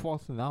bring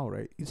forth now,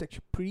 right, is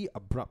actually pretty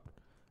abrupt.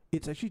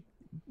 It's actually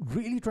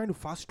really trying to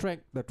fast track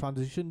the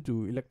transition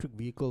to electric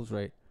vehicles,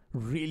 right,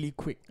 really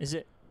quick. Is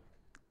it?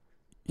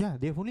 Yeah,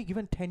 they've only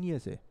given 10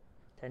 years. 10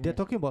 They're years?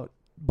 talking about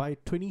by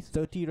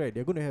 2030, right,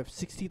 they're going to have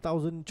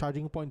 60,000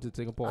 charging points in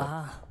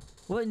Singapore.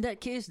 Well, in that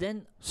case,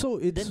 then So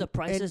it's the and-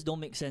 prices don't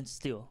make sense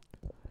still.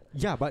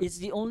 yeah, but It's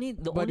the only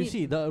but you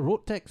see, the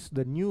road tax,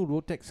 the new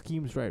road tax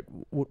schemes, right,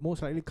 would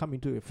most likely come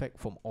into effect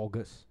from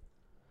August,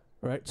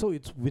 right? So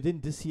it's within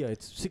this year.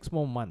 It's 6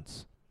 more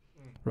months,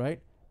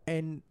 right?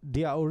 And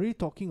they are already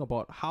talking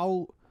about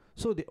how.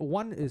 So the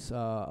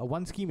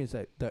one scheme is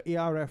that the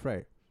ARF,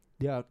 right?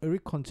 They are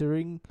already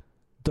considering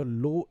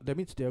that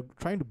means they're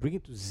trying to bring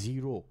it to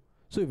zero.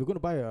 So if you're going to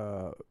buy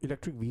a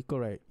electric vehicle,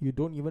 right, you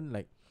don't even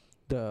like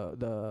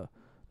the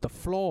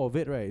floor of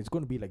it, right, it's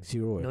going to be like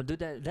zero. No, dude,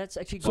 that's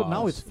actually So good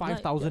now news. it's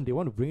 5,000. They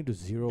want to bring it to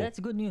zero. That's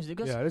good news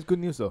because Yeah, that's good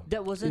news though.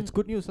 that wasn't It's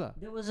good news, lah.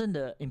 that wasn't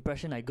the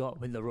impression I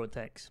got with the road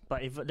tax.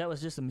 But if that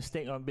was just a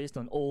mistake based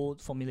on old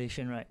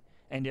formulation, right,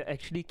 and they're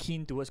actually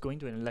keen towards going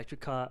to an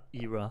electric car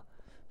era,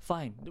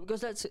 fine,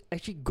 because that's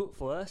actually good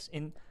for us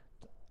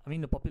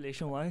the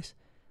population wise.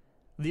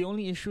 The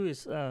only issue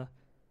is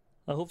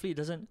hopefully it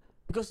doesn't,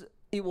 because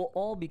it will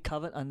all be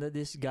covered under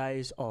this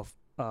guise of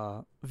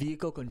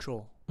vehicle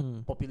control,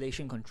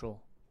 population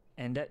control,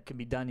 and that can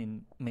be done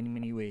in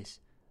many ways.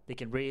 They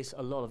can raise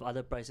a lot of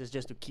other prices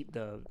just to keep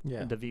the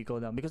vehicle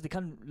down, because they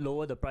can't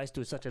lower the price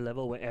to such a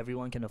level where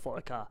everyone can afford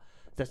a car.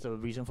 That's the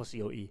reason for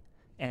COE,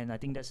 and I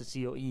think that's the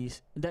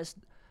COE's. That's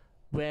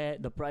where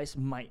the price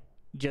might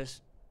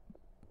just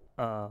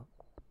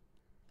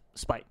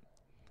spike.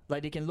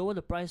 Like they can lower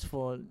the price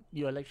for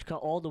your electric car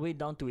all the way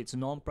down to its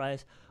norm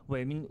price,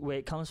 where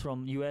it comes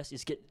from US,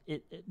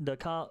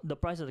 the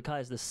price of the car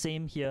is the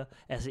same here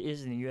as it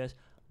is in the US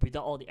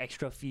without all the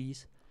extra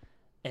fees,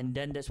 and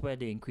then that's where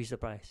they increase the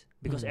price,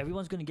 because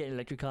everyone's going to get an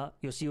electric car.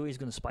 Your COE is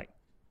going to spike.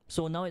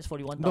 So now it's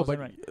 41,000,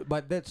 right?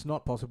 But that's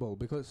not possible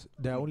because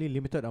there are only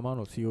limited amount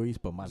of COEs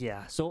per month.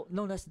 Yeah. So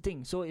no, that's the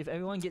thing. So if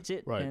everyone gets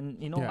it, Right.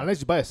 and Yeah. Unless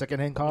you buy a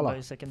second-hand car, you lah. buy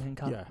a second-hand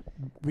car. Yeah,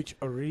 which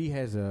already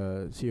has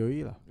a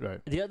COE, lah.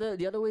 Right. The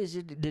other way is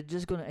they're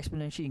just going to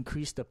exponentially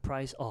increase the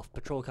price of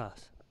petrol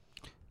cars.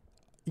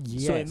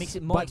 Yes. So it makes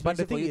it more but the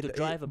expensive for thing you to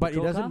drive a but it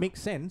petrol doesn't car? make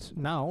sense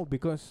now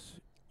because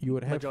you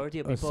would have Majority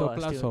of a people are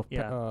surplus still,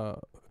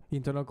 of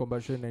internal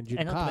combustion engine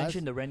and not to cars.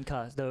 mention the rent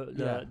cars,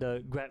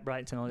 the Grab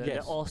rides and all that. Yes.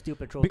 They're all still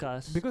petrol Bec-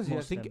 cars. because they are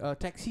most of thinking them,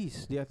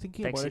 taxis. They are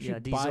thinking Taxi, about yeah,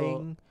 actually diesel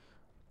buying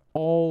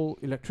all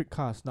electric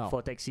cars now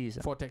for taxis.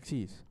 for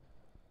taxis.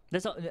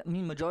 That's not, I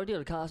mean, majority of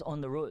the cars on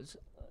the roads,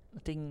 I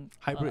think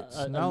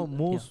Hybrids. Now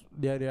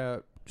they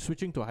are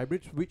switching to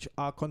hybrids, which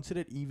are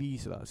considered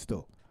EVs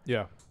still.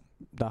 Yeah.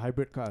 The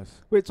hybrid cars.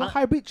 Wait, so Uh,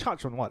 hybrid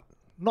charge on what?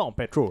 Not on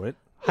petrol, right?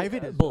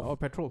 Hybrid is both. or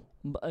petrol.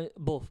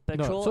 both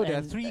petrol. No, so there are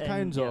and- three and,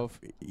 kinds yeah, of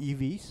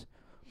EVs.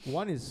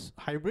 One is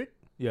hybrid,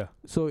 Yeah.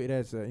 so it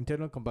has an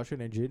internal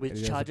combustion engine, and which it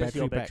has a charges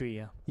your pack. battery.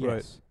 Yeah. Yes.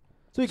 Right.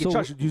 So you can So-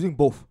 charge using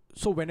both.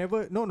 So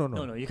whenever no,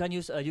 No, you can't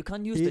use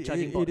the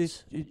charging it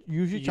ports.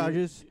 usually You-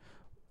 charges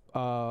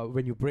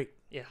when you brake.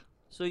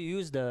 So you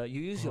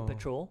use your Oh.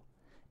 petrol,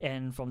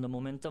 and from the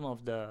momentum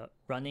of the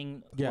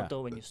running Yeah.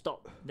 motor, when you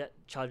stop, that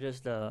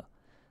charges the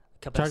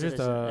capacitors, Charges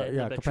the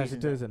batteries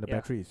capacitors inside. and the Yeah.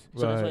 batteries.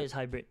 So that's why Right. it's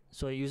hybrid.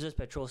 So it uses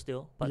petrol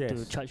still, but to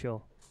Yes. charge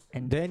your.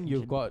 And Then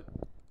you've got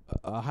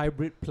a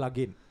hybrid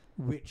plug-in,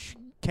 which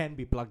can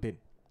be plugged in,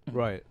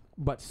 Right.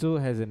 but still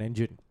has an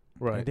engine.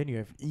 Right. And then you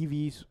have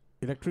EVs,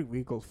 electric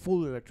vehicles,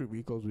 full electric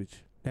vehicles,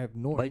 which have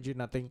no But- engine,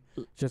 nothing,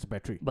 just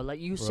battery. But like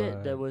you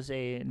said,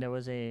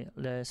 Right.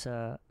 there's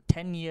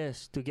 10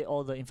 years to get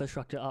all the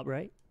infrastructure up,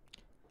 right?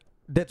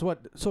 That's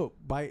what. So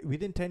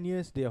within 10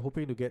 years, they are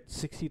hoping to get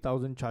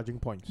 60,000 charging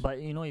points. But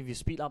if you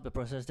speed up the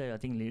process there, I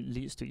think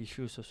leads to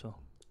issues also.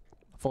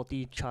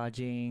 Faulty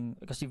charging,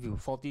 because if you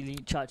faultily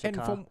charge a And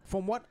car,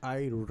 from what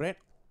I read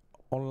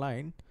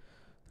online,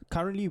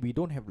 currently we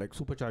don't have like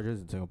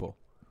superchargers in Singapore.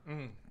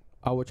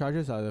 Our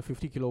chargers are the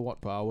 50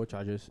 kilowatt per hour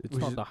chargers. It's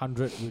Which not is- the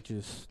 100, which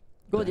is.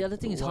 Well, the other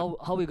thing is what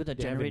how we're gonna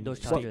they generate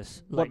haven't- those What-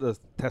 charges. What Like, the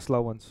Tesla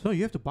wants. No,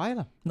 you have to buy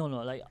lah. no,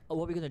 like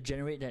what we're gonna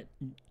generate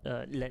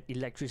that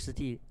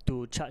electricity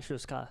to charge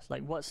those cars.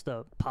 Like, what's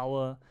the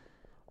power?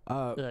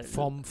 Like,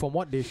 From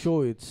what they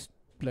show, it's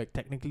like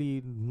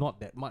technically not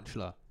that much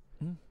lah.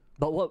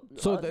 But what?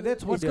 So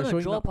that's what it's they're gonna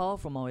showing draw up. power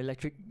from our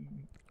electric.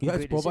 Yeah, it's grid,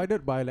 is it?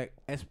 provided by like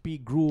SP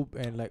Group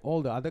and like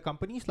all the other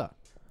companies lah.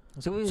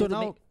 So we So have to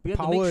now make, we have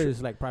to power make sure,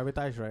 is like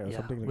privatized, right, or yeah,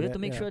 something like we that. have to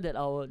make yeah. sure that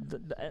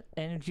the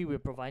energy we're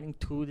providing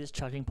to these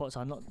charging ports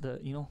are not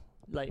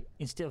like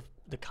instead of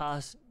the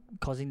cars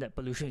causing that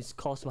pollution, it's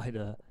caused by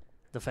the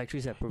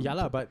factories that Yeah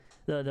lah, but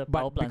the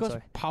power plants. because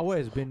Sorry. power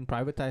has been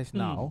privatized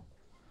now,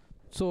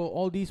 so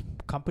all these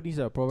companies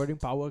that are providing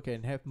power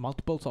can have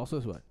multiple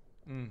sources. What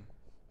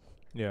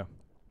Yeah.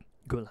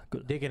 Good.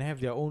 they can have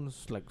their own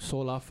like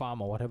solar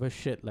farm or whatever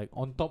shit like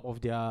on top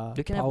of their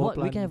We can have power one.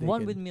 We plant, can have they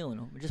one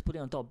windmill. We just put it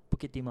on top of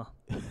Bukit Timah.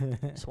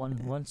 It's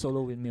one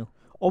solo windmill.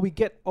 Or we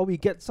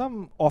get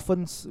some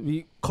orphans.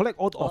 We collect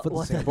all the orphans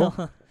in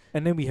Singapore,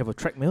 and then we have a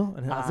track mill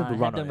and then ask them to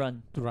run. Have them on it.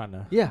 run. to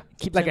run. Yeah,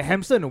 Keeps like them a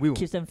hamster in a wheel.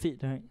 Keeps them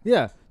fit, right?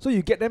 Yeah. So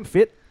you get them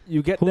fit.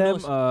 You get Who them.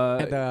 knows?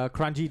 At the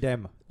Kranji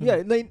Dam. Yeah,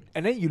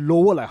 and then you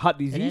lower like heart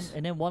And disease.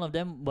 then one of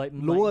them might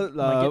Lower,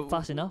 might get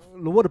fast enough.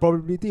 Lower the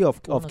probability of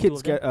One or two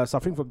kids of them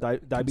suffering from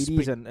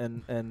diabetes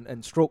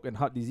and stroke and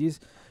heart disease.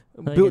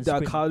 you Build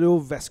can their sprint.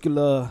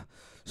 cardiovascular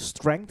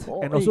strength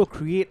Oh, and eh. also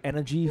create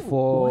energy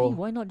for.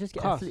 Why not just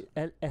get cars.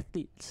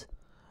 athletes?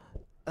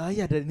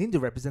 Yeah, they need to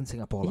represent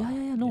Singapore. lah.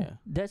 Yeah. No, Yeah.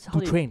 that's how To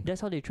they train.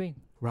 That's how they train.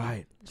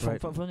 Right.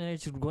 From there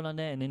to go down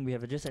there, and then we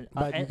have just an.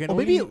 But you can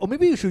Or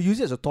maybe you should use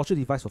it as a torture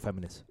device for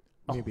feminists.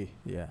 Oh. Maybe.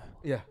 Yeah.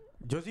 Yeah.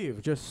 Josie,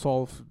 you've just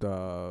solved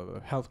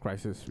the health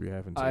crisis we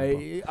have in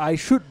Singapore. I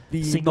should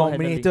be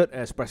Single-handedly. nominated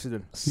as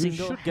president. You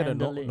should get a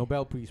Single-handedly.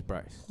 Nobel Peace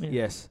Prize. Yeah.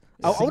 Yes.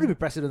 I want to be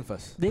president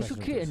first. They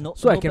should create a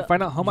So I can Nobel,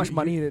 find out how much You-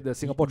 money the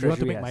Singapore You want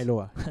to Treasury make has.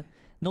 Milo?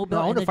 Nobel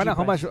No, I want to find out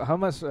Energy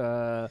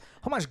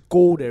how much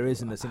gold there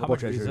is in the How Singapore much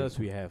Treasury. reserves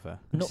we have?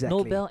 Exactly.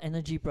 Nobel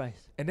Energy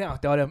Prize. And then I'll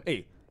tell them,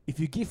 hey, if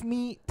you give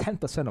me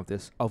 10% of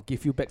this, I'll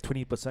give you back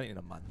 20% in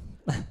a month.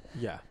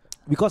 Yeah.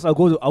 Because I'll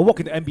walk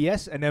into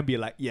MBS and then be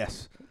like,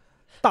 yes,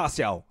 大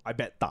小, I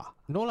bet 大.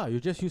 No lah, you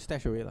just use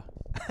stash away lah.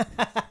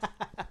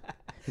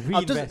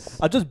 I'll Reinvest.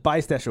 just buy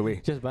stash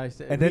away Just buy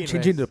and then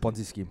change it into a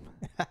Ponzi scheme.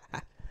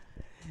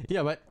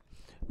 Yeah, but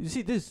you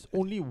see, this is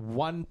only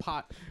one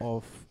part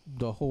of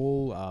the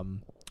whole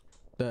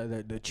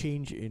the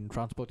change in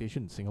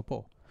transportation in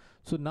Singapore.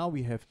 So now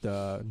we have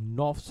the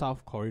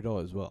north-south corridor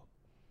as well.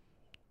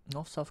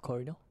 North-South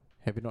corridor.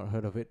 Have you not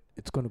heard of it?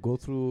 It's going to go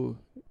through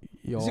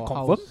your it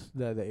confirmed? house,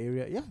 the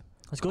area. Yeah.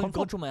 It's going to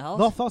go Confirm. through my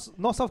house.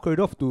 North-south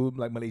corridor to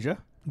like Malaysia.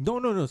 No.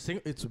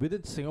 It's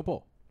within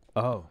Singapore.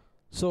 Oh.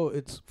 So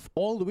it's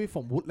all the way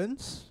from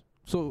Woodlands.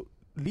 So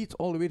leads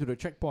all the way to the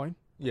checkpoint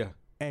Yeah.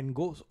 and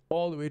goes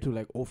all the way to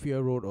like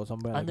Ophir Road or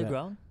somewhere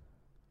Underground.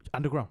 like that.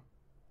 Underground.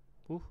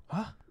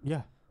 Huh?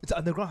 Yeah. It's an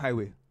underground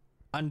highway.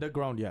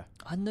 Underground, yeah.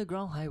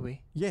 Underground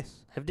highway.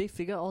 Yes. Have they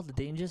figured out all the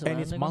dangers of And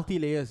it's underground?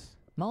 multi-layers.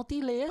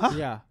 Multi-layer? Huh?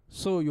 Yeah.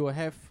 So you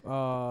have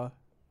a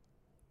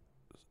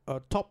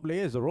top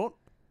layer is the road.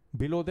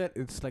 Below that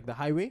it's like the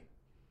highway.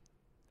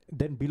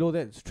 Then below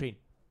that it's train.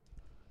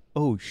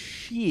 Oh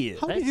shit.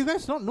 How did you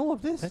guys not know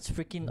of this? That's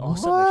freaking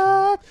awesome, actually.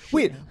 What?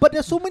 Wait, but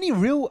there's so many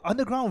real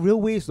underground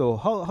railways though.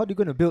 How are you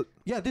gonna build?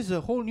 Yeah, this is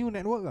a whole new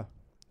network.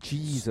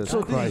 Jesus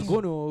So this Christ. is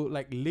going to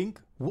like link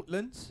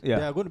Woodlands. Yeah.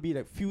 There are going to be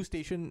like few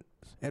stations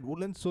at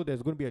Woodlands. So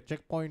there's going to be a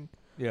checkpoint,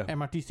 Yeah.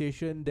 MRT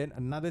station, then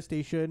another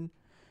station,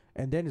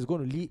 and then it's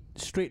going to lead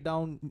straight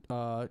down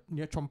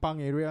near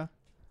Chompang area.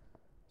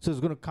 So it's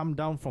going to come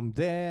down from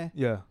there.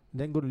 Yeah.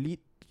 Then going to lead.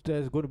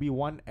 There's going to be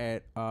one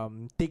at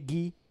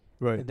Teggi,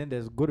 Right. and then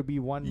there's going to be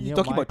one. You're near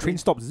talking my about train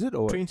place. stops, is it?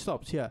 Or Train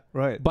stops, yeah.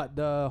 right. But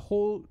the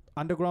whole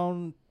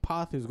underground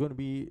path is going to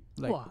be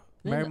like Wow.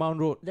 Then Marymount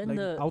Road, then like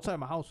the- outside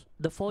my house.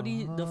 The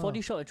 40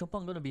 Ah. shop at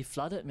Chompang gonna be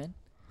flooded, man.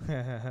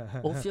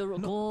 Ophir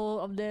Road, go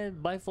up there,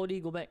 buy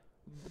 40, go back,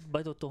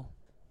 buy Toto.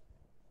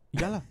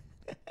 Yeah, lah.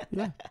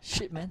 Yeah.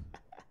 Shit, man.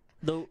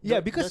 The Yeah,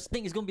 the because-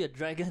 thing is gonna be a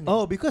dragon.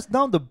 Oh, because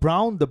now the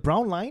brown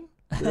line,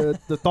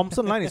 the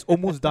Thompson line is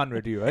almost done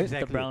already, right?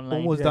 the brown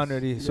line. Almost Yes. done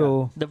already. Yeah.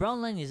 So The brown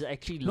line is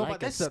actually No, like but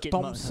that's a the skid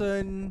mark.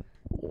 Thompson.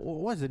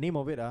 What's the name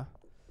of it?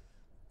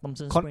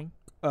 Thompson Con- Spring.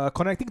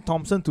 connecting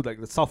Thompson to like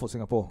the south of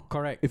Singapore,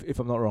 Correct. if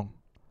I'm not wrong.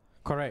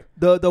 Correct.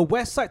 The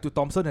west side to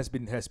Thompson has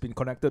been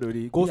connected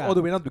already. It goes Yeah. all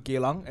the way down to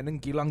Geylang and then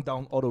Geylang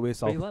down all the way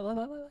south. Wait,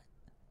 what?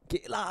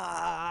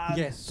 Geylang.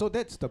 Yes. So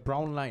that's the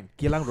brown line.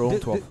 Geylang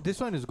Lorong 12. This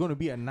one is going to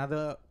be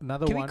another Can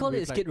one. we call it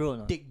with, Skid Row?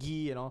 No?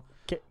 Teggi, you know.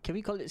 Can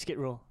we call it Skid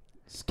Row?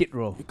 Skid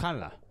Row. You can't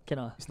lah.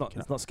 Cannot. It's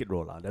not Skid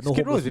Row lah. There are no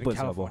Skid Row homeless is in people in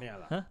Singapore.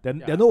 California lah. Huh? There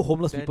Yeah. are no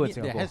homeless people in There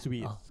Singapore. has to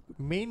be. Oh.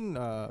 Main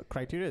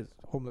criteria is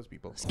homeless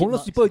people. Skid Homeless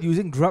marks. people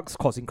using drugs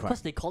causing crime.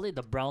 Because they call it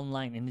the brown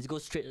line and it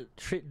goes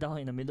straight down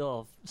in the middle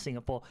of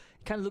Singapore.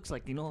 It kind of looks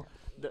like,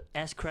 the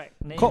ass crack.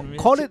 And then Call- you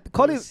call skid- it-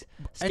 call goes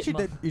skid Actually,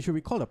 mark. that it should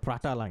be called a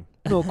Prata line.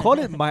 No, call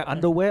it my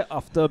underwear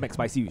after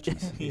McSpicy, which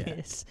is.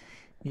 Yes.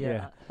 Yeah.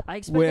 Yeah. I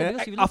expect that Where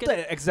because if you look after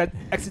at an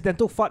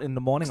accidental fart in the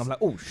morning, I'm like,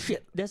 oh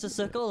shit. there's a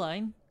circle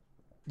line.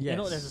 Yes.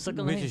 There's a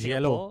circle which line in is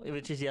Singapore, yellow.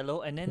 which is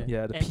yellow, and then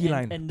Yeah, the and, P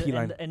line. and, P the,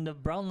 line. and the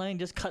brown line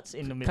just cuts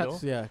in the middle.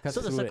 Cuts, yeah, cuts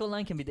So the through circle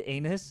line can be the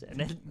anus, and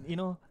then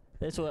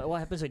that's what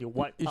happens when you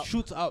wipe it up.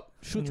 shoots out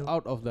you-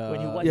 out of the.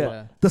 when you wipe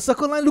Yeah. The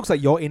circle line looks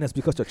like your anus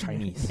because you're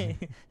Chinese. then,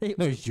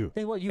 No, it's you.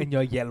 then what you? and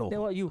you're yellow.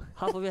 Then what you?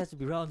 Half of it has to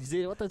be round. You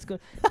say what that's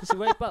going? Just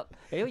wipe up.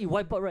 And when you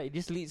wipe up, right, it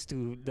just leads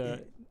to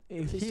the.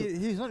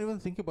 He's not even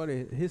thinking about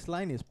it. His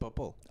line is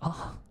purple.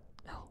 Oh,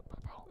 no,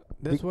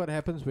 That's what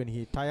happens when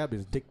he tie up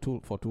his dick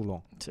for too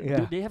long. so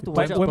Yeah. they have to But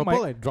watch Turns out. when purple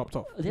my- and it drops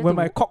off. They have When to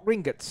my wa- cock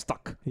ring gets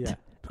stuck. Yeah.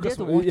 they have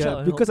to watch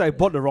out. because I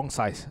bought the wrong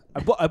size.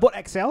 I bought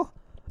XL.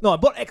 No, I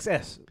bought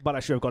XS, but I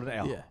should have gotten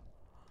L. Yeah.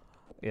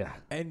 Yeah.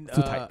 And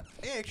Too tight.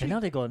 yeah, And actually, now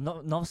they got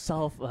north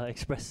south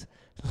express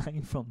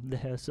line from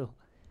there. So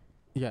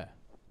yeah,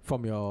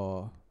 from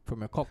your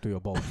cock to your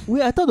balls.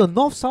 Wait, I thought the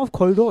north-south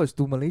corridor is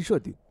to Malaysia,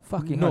 dude.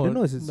 Fucking hell, I didn't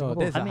know it's in no,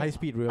 Singapore. there's I a mean-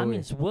 high-speed railway. I mean,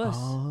 it's worse.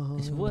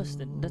 It's worse.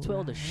 That's where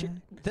all the shit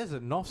There's a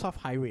north-south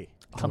highway.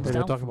 comes that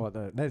down. we're talking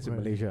about. That's in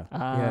Right. Malaysia.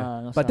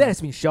 Yeah. North But that south.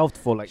 has been shelved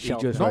for like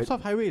Shelved. ages, right?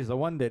 North-south highway is the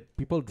one that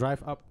people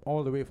drive up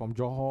all the way from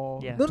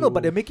Johor. Yeah. No,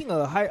 but they're making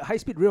a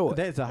high-speed rail.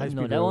 That's a high-speed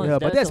no, that railway. one. Yeah,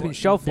 but that's the been one-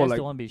 shelved for, that's like-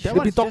 the one That They've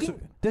one's been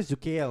talking- that's to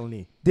KL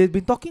only. They've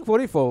been talking for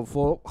it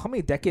for how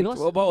many decades?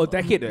 Because, About a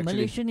decade, actually.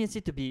 Malaysia needs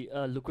it to be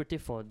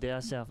lucrative for their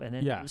self, and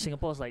then Yeah.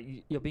 Singapore's like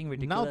you're being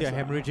ridiculous. Now they're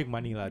lah. hemorrhaging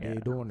money, lah. Yeah. They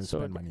don't want to So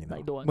spend money now.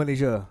 like don't want.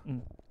 Malaysia.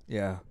 Mm.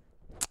 Yeah.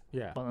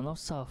 Yeah. But north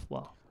south,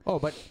 wow. Oh,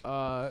 but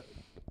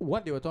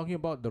what they were talking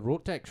about, the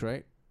road tax,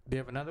 right? They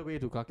have another way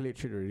to calculate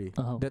shit already.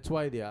 Uh-huh. That's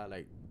why they are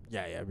like,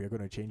 yeah, we're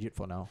going to change it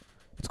for now.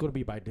 It's going to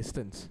be by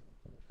distance.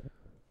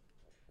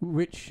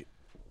 Which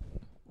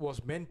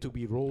was meant to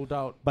be rolled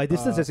out. By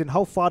distance, as in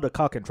how far the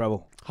car can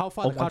travel how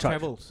far on the car one charge.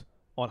 travels.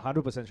 on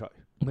 100% charge.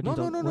 What No, are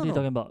you, no, no, what no, are you no.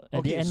 talking about? At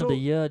Okay, the end of so the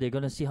year, they're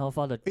gonna see how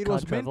far the It car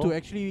was travel. meant to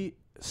actually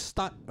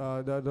start.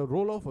 The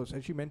roll off was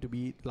actually meant to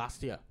be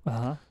last year.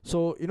 Uh-huh.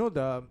 So you know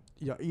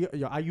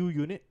your IU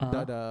unit.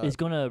 It's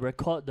gonna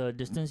record the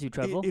distance you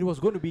travel. It was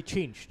going to be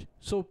changed.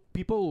 So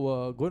people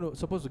were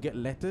supposed to get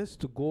letters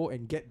to go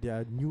and get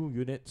their new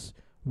units,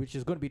 which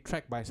is going to be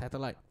tracked by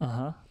satellite.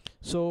 Uh-huh.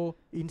 So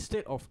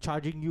instead of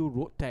charging you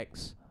road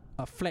tax,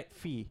 a flat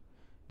fee,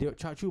 they will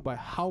charge you by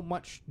how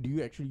much do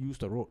you actually use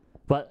the road.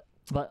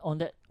 But on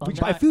that, Which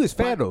that I feel is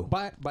fair though.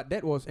 But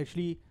that was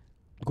actually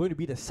going to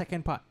be the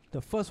second part. The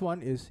first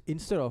one is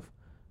instead of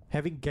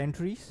having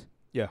gantries,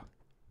 Yeah.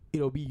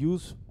 it'll be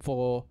used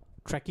for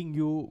tracking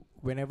you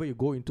whenever you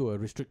go into a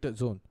restricted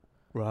zone.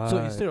 Right. So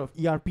instead of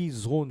ERP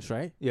zones,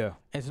 right? yeah.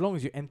 As long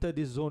as you enter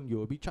this zone, you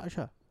will be charged.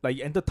 Like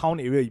you enter town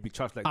area, you be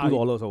charged like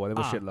 $2 or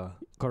whatever shit lah.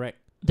 Correct.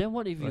 then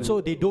what if you?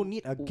 So they don't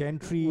need a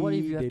gantry. What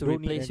if you they have to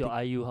don't need replace your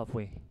anything. IU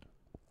halfway?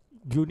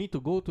 You need to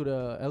go to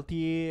the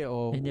LTA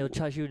or And they'll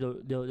charge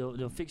you.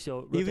 They'll fix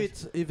your. if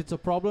road it's a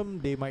problem,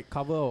 they might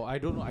cover. Or I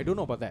don't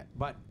know about that.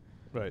 But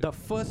Right. the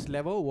first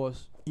level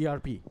was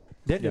ERP.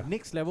 Then Yeah. the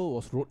next level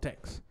was road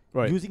tax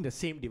Right. using the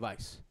same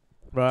device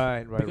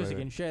Right. because they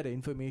can share the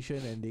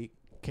information and they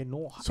can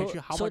know So-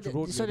 actually how so much the-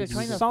 road so you're they're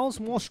trying using.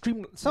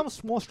 to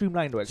Sounds more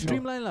streamlined though. Actually.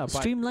 Streamline lah.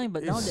 streamline,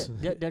 but now it's-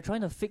 they're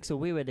trying to fix a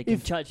way where they can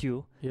If- charge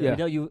you Yeah.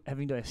 without you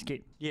having to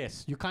escape.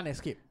 Yes, you can't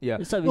escape. Yeah.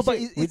 It's like we No, but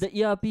said, with the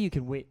ERP, you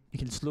can wait. You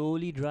can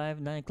slowly drive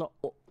 9 o'clock.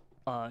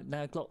 9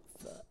 o'clock.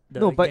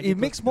 No, but it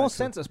gantry makes close more drive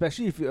through. sense,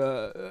 especially if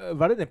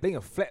rather than paying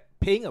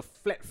a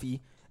flat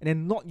fee and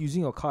then not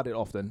using your car that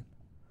often,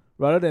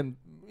 rather than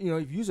if you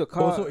use your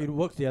car. Also, it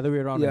works the other way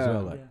around as Yeah.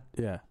 well. Like,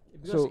 yeah.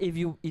 Because So- if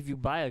you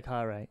buy a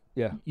car, right,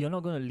 yeah. you're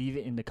not gonna leave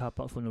it in the car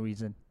park for no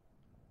reason.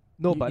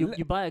 No, you, but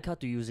you buy a car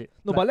to use it.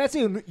 no, but let's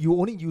say you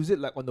only use it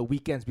like on the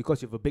weekends because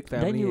you have a big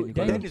family. you- and you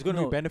got Then a- it's going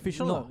to be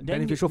beneficial. No, lah. then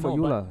Beneficial for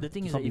you but lah, The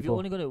thing to is some that if people.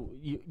 you're only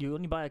gonna you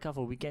only buy a car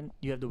for a weekend,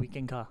 you have the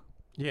weekend car.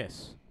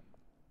 Yes.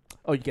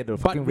 oh, you get the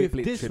But fucking red with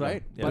plate this, shit lah.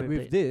 right? Yeah. But Red with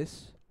plate.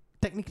 this,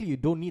 technically you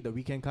don't need the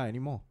weekend car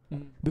anymore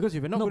because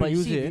if you're not No, going but to you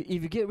use see, it,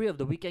 if you get rid of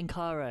the weekend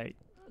car, right,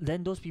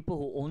 then those people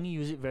who only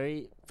use it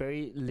very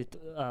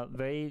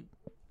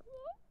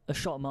a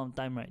short amount of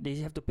time, right, they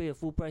have to pay a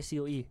full price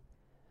COE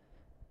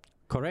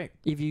correct.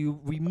 if you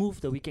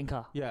remove the weekend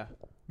car, Yeah.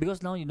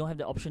 because now you don't have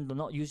the option to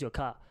not use your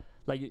car,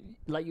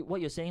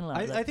 what you're saying,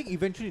 I think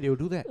eventually they will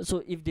do that.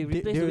 So if they They-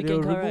 replace they- the they'll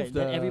weekend car, remove right,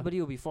 then the everybody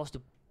will be forced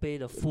to pay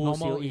the full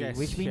normal- COE, yes,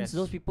 which means yes.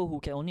 those people who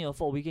can only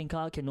afford a weekend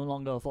car can no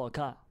longer afford a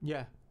car,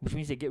 Yeah. which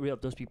means they get rid of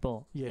those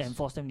people Yes. and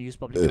force them to use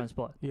public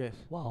transport. Yes.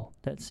 Wow,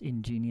 that's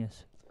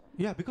ingenious.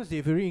 Yeah, because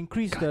they've already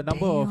increased the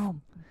number of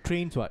Damn.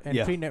 trains, and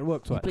Yeah. train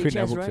networks, You what. play Train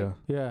chess, networks,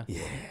 right? Yeah.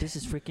 This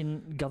is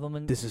freaking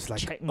government. This is like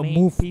checkmate, a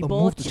move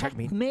people. to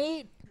checkmate.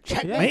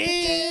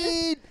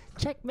 Checkmate.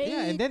 Checkmate.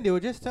 Yeah, and then they will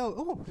just tell,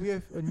 oh, we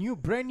have a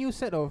brand new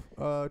set of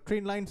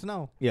train lines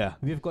now. Yeah.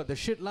 We've got the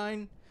shit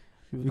line.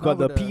 You've got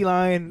the P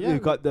line. Yeah,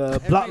 You've got the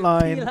every blood P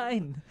line.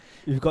 line.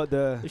 You've got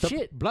the.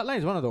 Shit. Bloodline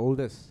is one of the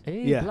oldest.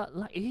 Hey, Yeah. blood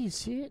line. Hey,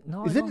 shit.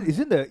 No,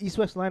 Isn't the East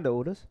West line the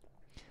oldest?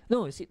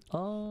 No, is it?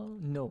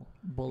 No.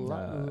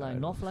 Blood line.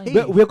 North line.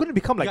 Hey. We're going to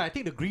become like. yeah, I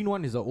think the green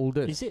one is the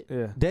oldest. Is it?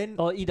 Yeah. Then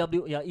Or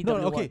EW? Yeah, EW. no,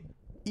 okay.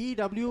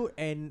 EW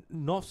and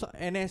North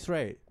NS,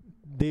 right?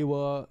 They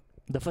were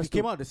The first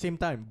came two. out at the same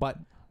time, but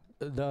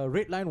the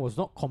red line was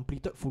not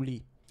completed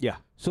fully. Yeah.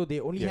 So they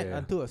only Yeah, had yeah.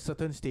 until a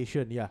certain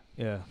station. Yeah.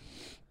 Yeah.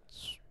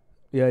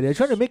 Yeah, they're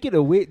trying to make it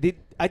a way.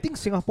 I think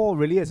Singapore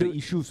really has Dude,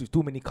 issues with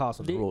too many cars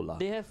on They, the road, lah.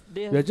 they have.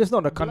 We're just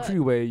not a blood.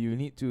 country where you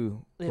need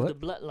to. They have the What?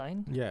 blood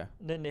line. Yeah.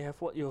 Then they have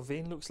what your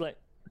vein looks like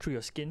through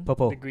your skin.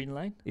 Purple. The green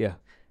line. Yeah.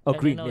 Oh,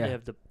 and green. Then now Yeah. they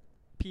have the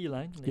P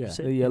line. Like Yeah. you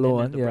said, The and yellow then they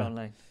one, have the yeah. brown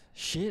line.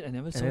 Shit, I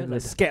never saw And it then the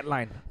like that. scat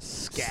line.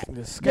 Scat. The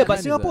Yeah, scat but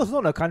line Singapore is is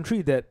not a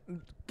country that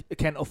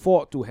can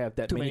afford to have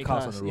that Too many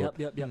cars on the road.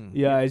 Yep. Mm.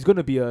 Yeah, it's going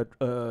to be a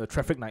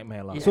traffic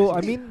nightmare, lah. Yeah. So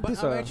I Hey, mean, but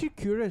this I'm actually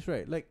curious,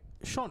 right? Like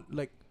Sean,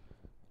 like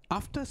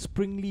after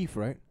Springleaf,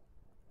 right?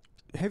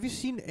 Have you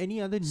seen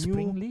any other new?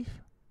 Springleaf?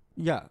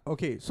 Yeah.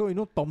 Okay. So you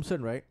know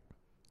Thompson, right?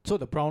 So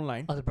the brown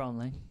line. Oh, the brown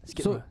line.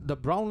 Skip So her. the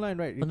brown line,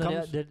 right? It Oh, no,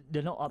 comes.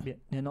 they're not up yet.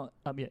 They're not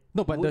up yet.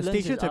 No, but Woodlands the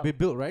is stations have up. been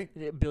built, right?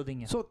 They're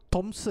building it. So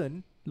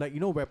Thompson, like you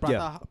know where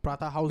Yeah.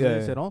 Prata House Yeah,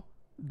 is yeah. and all.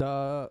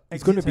 The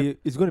it's going to exits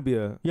be. It's going to be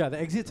a. yeah, the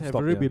exits have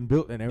Stop, already yeah. been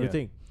built and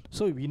everything.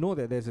 So we know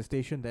that there's a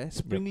station there.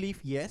 Springleaf,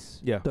 yes.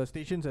 Yeah. The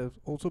stations have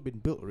also been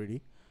built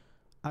already.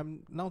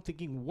 I'm now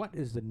thinking, what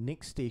is the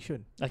next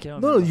station? I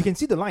cannot No, remember. you can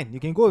see the line. You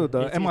can go to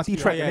the It's- MRT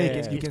it's- track yeah, and then yeah,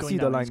 you can, yeah. you It's can going see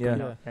the down, line. it's going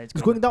Yeah. down. Yeah,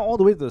 It's going down all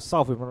the way to the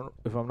south,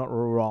 if I'm not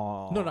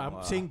wrong. No,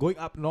 I'm saying going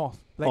up north.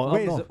 Like Oh, up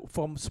where is north. it?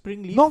 From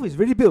Springleaf? North is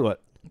really built,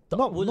 what?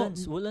 Not-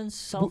 Woodlands,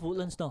 South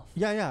Woodlands North.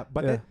 Yeah,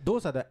 but Yeah.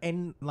 those are the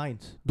end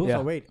lines. Those Yeah.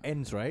 are where it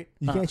ends, right?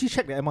 You can Ah. actually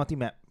check the MRT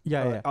map.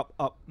 Yeah, yeah.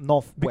 Up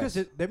north. Because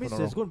west, that means if I'm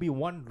there's not going to be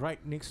one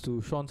right next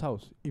to Sean's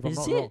house, if I'm Is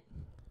not it? wrong.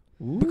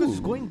 wrong. Because it's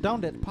going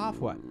down that path,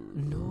 what?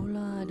 No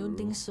lah, I don't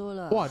think so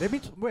lah. Wow, that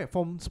means where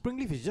from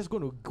Springleaf is just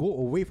going to go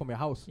away from your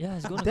house. Yeah,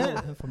 it's gonna Then-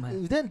 go from my.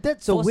 Then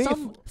that's a For way.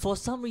 for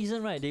some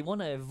reason, right? They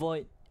want to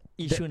avoid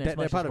Yishun that as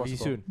much part as of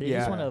possible. Yishun. They Yeah.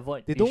 just want to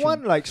avoid. They don't Yishun.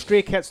 want like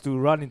stray cats to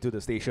run into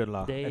the station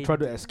lah They and try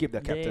to escape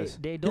their They, captors.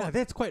 they don't. Yeah,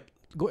 that's quite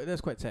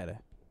that's quite sad.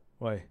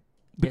 Why?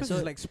 Because so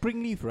it's like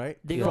Springleaf, right?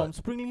 they From got-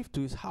 Springleaf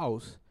to his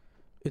house,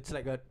 it's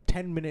like a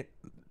 10-minute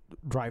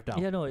drive down.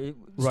 Yeah, no, Right.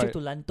 straight to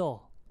Lantor.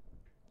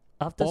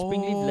 After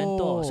Springleaf,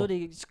 Lantor. So Oh.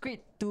 they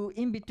straight to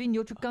in between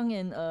Yio Chu Kang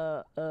and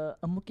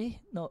Amuki.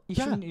 No,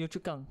 Yishun Yio Chu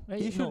Kang.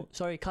 Right? Yishun. No,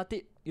 sorry,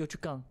 Khatib Yio Chu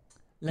Kang.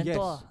 Lantor,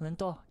 Yes.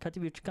 Lantor,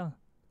 Khatib Yio Chu Kang.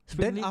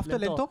 Then Springleaf, after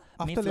Lentor,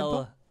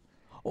 Mayflower.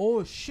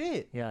 Oh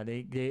shit! Yeah,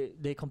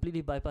 they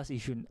completely bypass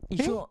Yishun.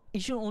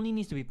 Yishun only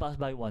needs to be passed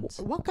by once.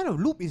 What kind of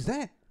loop is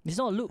that? It's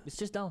not a loop. It's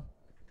just down.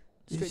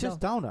 Straight It's just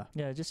down. down.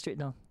 Yeah, just straight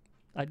down.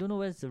 I don't know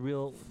where's the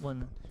real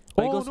one.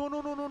 But it Oh goes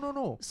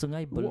no!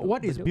 Sungai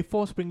What is Bedok.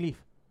 before Springleaf?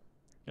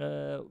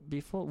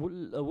 Before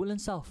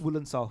Woodland South.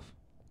 Woodland South.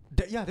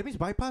 Yeah, that means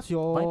bypass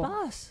your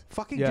Bypass.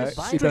 fucking Yeah, just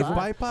it straight doesn't-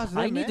 bypass.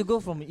 I them, need man. to go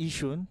from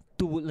Yishun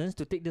to Woodlands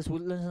to take this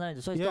Woodlands line.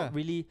 So it's Yeah.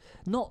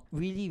 not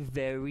really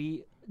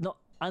very not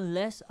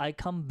unless I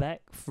come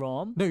back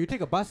from No, you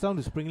take a bus down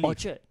to Springleaf.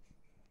 Orchard.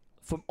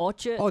 From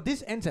Orchard. Oh,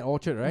 this ends at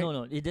Orchard, right?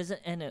 No, it doesn't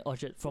end at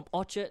Orchard. From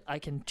Orchard, I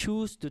can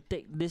choose to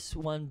take this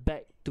one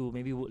back to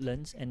maybe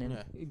Woodlands and then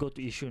Yeah. go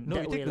to Yishun. No,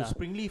 that you way take to lah.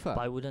 Springleaf. But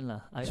I wouldn't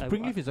lah.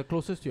 Springleaf is the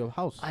closest to your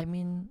house. I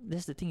mean,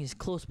 that's the thing. Is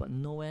close but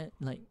nowhere.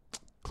 Like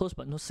close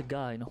but no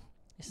cigar. You know.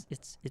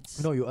 It's.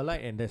 No, you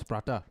alight and there's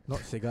prata, not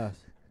cigars.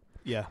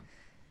 Yeah.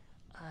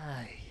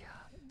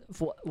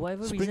 For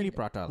whatever Springleaf reason,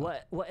 prata. lah.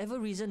 whatever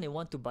reason they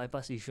want to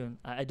bypass Yishun,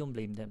 I don't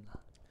blame them. Lah.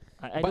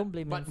 I But- don't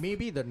blame But them.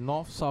 maybe the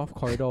north-south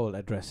corridor will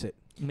address it.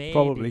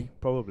 Maybe.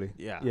 Probably.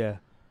 Yeah. Yeah.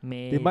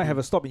 Maybe. They might have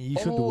a stop in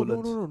Yishun to Oh,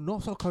 Woodlands. no.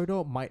 North-south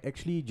corridor might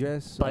actually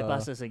just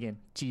bypass us again.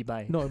 Chi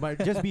bye. No, it might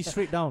just be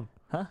straight down.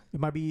 Huh? It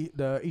might be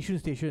the Yishun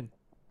station.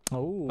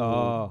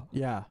 Oh.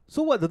 Yeah,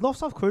 So what? The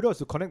north-south corridor is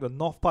to connect the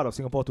north part of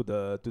Singapore to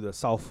the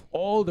south.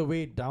 all the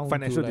way down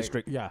Financial to like,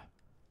 district. Yeah,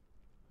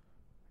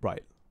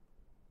 Right.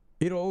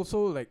 it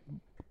also like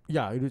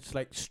it's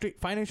like straight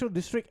financial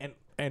district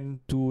and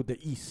to the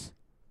east,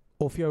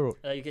 Ophir Road.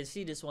 You can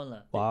see this one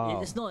lah.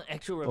 Wow. It's not an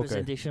actual Okay,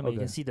 representation, but you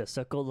can okay. see the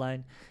circle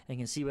line and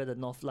you can see where the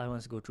north line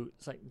wants to go through.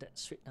 It's like that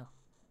straight now.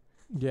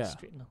 Yeah,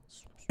 Straight now.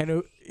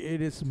 and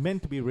it is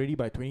meant to be ready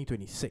by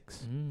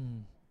 2026.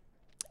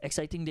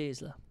 Exciting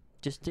days lah.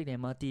 Just take the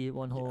MRT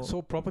one whole.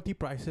 So property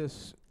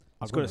prices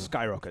are It's going to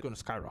skyrocket, Going to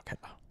skyrocket.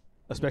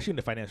 especially in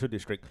the financial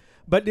district.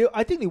 But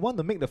I think they want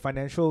to make the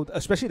financial,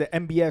 especially the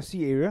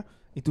MBFC area,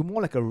 into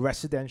more like a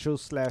residential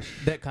slash.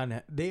 That kind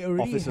of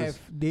Offices.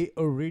 they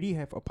already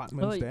have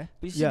apartments Oh, there.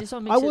 we see Yeah. this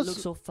one I makes it was- look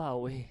so far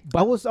away.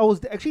 I was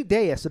actually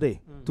there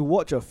yesterday Mm. to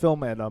watch a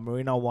film at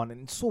Marina One,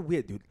 and it's so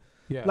weird, dude.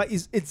 Yeah, Like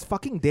it's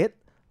fucking dead.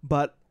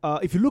 But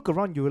if you look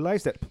around, you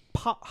realize that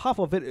half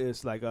of it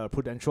is like a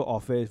Prudential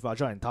office.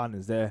 Raja and Tan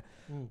is there.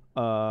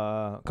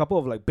 A couple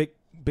of like big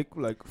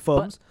like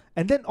firms,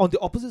 and then on the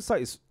opposite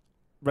side is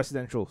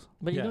residentials.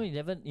 But Yeah.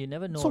 you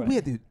never know. So right?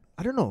 weird, dude.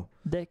 I don't know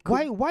There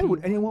why. could Why be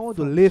would anyone want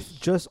to folks. live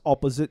just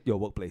opposite your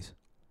workplace?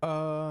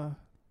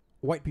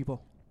 white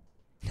people.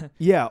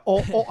 Yeah,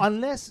 or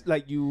unless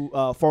like you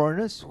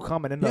foreigners who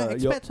come and then Yeah,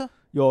 your expats. Huh?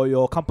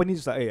 your company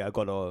is like, hey, I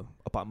got a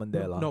apartment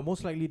there, lah. No,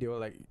 most likely they were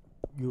like,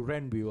 you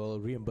rent, we will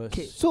reimburse.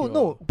 Okay. So your-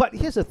 no, but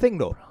here's the thing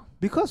though,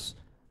 because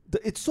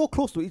it's so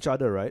close to each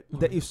other, right?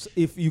 That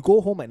if you go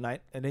home at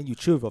night and then you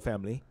chill with your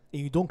family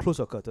and you don't close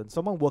your curtain,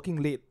 someone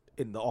working late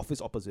in the office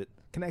opposite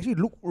can actually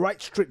look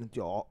right straight into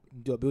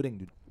your building,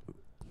 dude.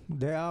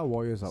 there are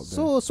warriors out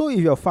So if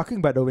you're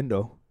fucking by the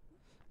window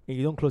and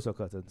you don't close your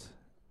curtains,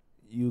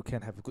 you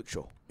can have a good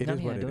show. there. It is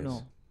Nami, what I it don't is.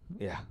 know.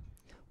 Yeah.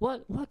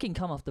 What can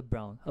come after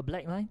brown? A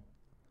black line?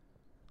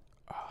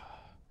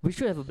 We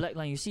should have a black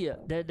line. You see,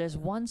 there's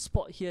one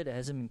spot here that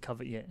hasn't been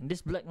covered yet, and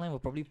this black line will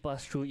probably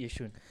pass through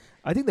Yishun.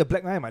 I think the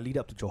black line might lead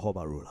up to Johor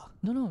Bahru lah.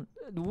 No,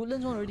 the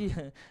Woodlands one already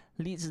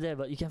leads there,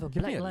 but you can have a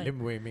Give black me a line. Lim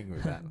Wei Ming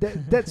with that.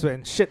 That's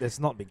when shit has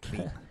not been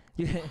clean.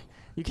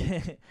 You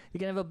can you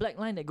can have a black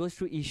line that goes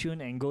through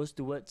Yishun and goes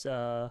towards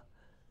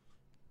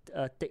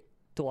Tek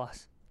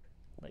Tuas,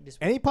 like this.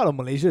 Any part of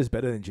Malaysia is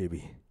better than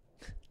JB.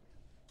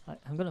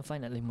 I'm gonna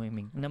find that Lim Wei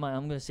Ming. Never mind,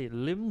 I'm gonna say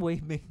Lim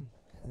Wei Ming.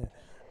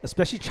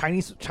 Especially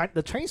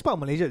the Chinese part of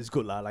Malaysia is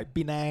good lah, like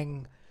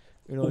Penang,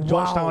 Wow.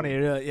 Georgetown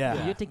area.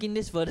 Yeah. You're taking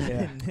this further.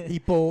 Yeah. than-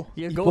 Ipoh.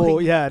 You're Ipoh,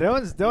 going. yeah, that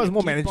was you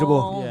more keep manageable.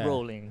 on Yeah.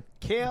 rolling.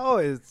 KL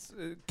is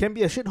can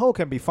be a shithole,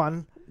 can be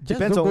fun. Just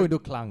Depends don't go on- into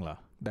Klang lah.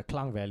 The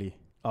Klang Valley.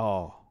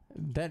 Oh,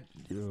 That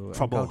you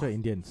Trouble. encounter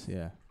Indians,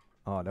 yeah.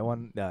 that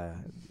one. Yeah,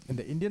 And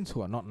the Indians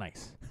who are not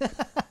nice.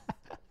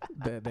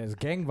 There's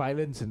gang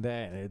violence in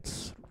there, and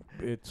it's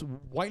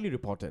widely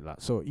reported lah.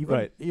 So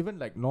even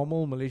like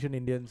normal Malaysian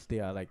Indians, they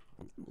are like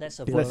Let's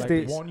they avoid. will Let's like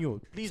stay- warn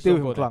you, please stay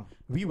don't with go there. Klang.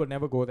 We will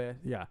never go there.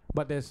 Yeah,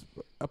 but there's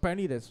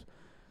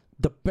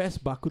the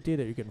best bak kut teh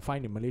that you can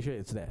find in Malaysia.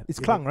 It's there. It's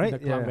in Klang, the, right? In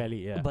the Klang Yeah.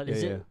 Valley. Yeah. But Yeah,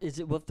 is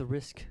yeah. it worth the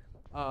risk?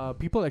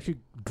 people actually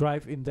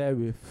drive in there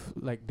with,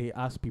 like, they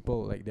ask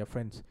people, like, their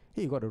friends,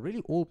 hey, you got a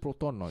really old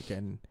Proton, or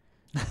can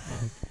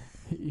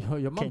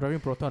your mom Can- driving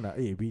Proton,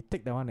 hey, we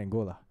take that one and go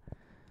lah.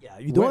 Yeah,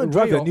 you don't want to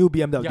drive your new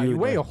BMW. Yeah, you in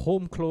wear there. your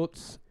home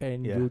clothes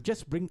and Yeah. you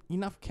just bring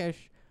enough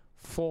cash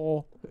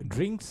for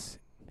drinks.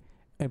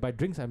 And by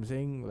drinks, I'm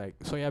saying like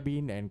soya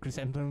bean and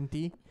chrysanthemum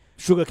tea,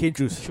 sugarcane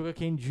juice.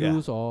 sugarcane Yeah.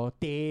 juice or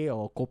teh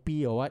or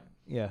kopi or what,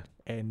 Yeah.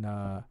 and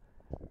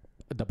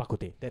the bak kut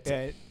teh. That's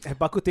it. And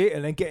bak kut teh,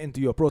 and then get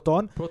into your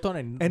Proton. Proton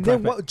and And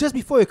drive then back. just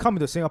before you come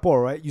into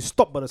Singapore, right, you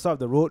stop by the side of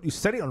the road, you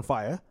set it on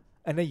fire,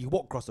 and then you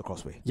walk across the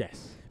crossway.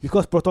 Yes.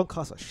 Because Proton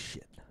cars are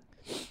shit.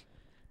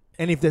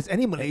 And if there's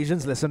any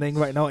Malaysians listening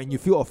right now and you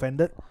feel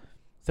offended,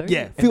 Very,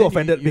 yeah, And feel then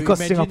offended you because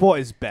imagine- Singapore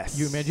is best.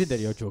 You imagine that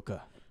you're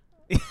Joker.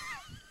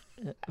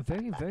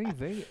 very, very,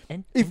 very.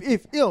 And if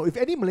you know, if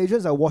any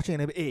Malaysians are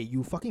watching and hey,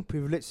 you fucking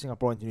privileged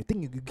Singaporeans and you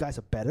think you guys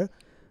are better,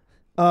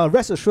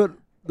 rest assured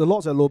the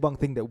Lords at Lobang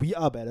think that we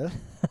are better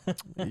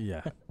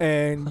Yeah.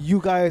 and you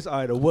guys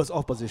are in the worst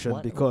off position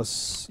What-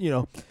 because you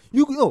know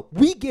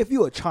we gave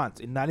you a chance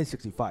in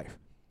 1965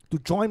 to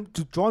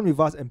join with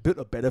us and build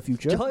a better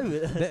future. joy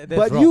with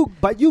That's wrong.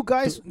 But you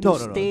guys To no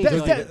stay that's,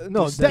 join that, it.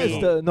 no To that's stay.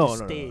 the no To no, no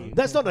stay. no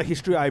that's not the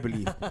history I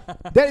believe.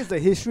 That is the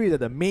history that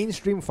the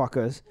mainstream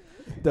fuckers,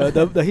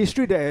 the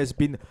history that has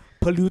been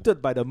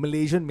polluted by the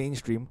Malaysian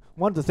mainstream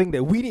want to think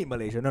that we need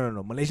Malaysia.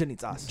 No, Malaysia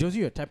needs us. Josie,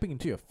 you're tapping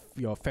into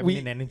your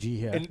feminine energy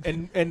here.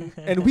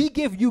 And we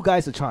give you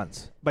guys a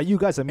chance. But you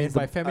guys are means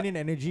And by feminine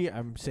energy,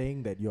 I'm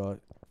saying that you're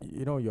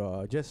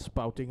just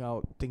spouting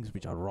out things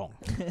which are wrong.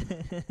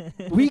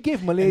 we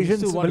give And you Malaysians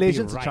still wanna be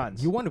a right.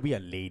 chance. You want to be a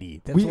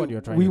lady. That's we what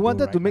you're trying we to do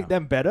wanted right to make now.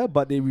 them better,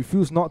 but they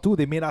refused not to.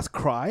 They made us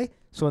cry.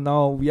 So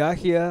now we are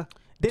here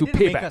They to didn't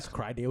pay make back. us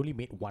cry. They only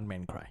made one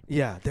man cry.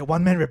 Yeah, that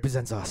one man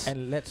represents us.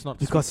 And let's not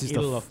Because speak he's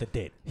the ill f- of the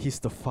dead. He's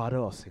the father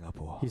of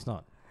Singapore. He's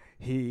not.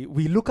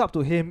 We look up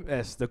to him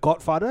as the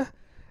godfather,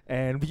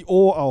 and we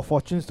owe our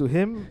fortunes to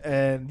him.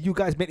 And you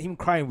guys made him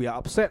cry, and we are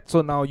upset.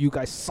 So now you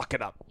guys suck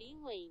it up.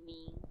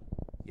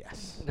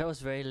 Yes. That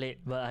was very late,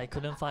 but I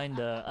couldn't find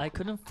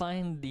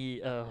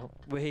the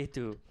way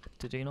to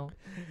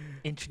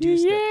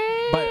introduce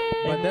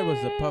But that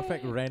was the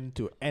perfect rant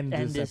to end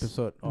And this this-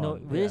 episode. no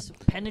on, this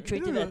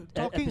penetrative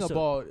talking episode.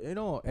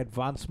 about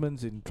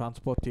advancements in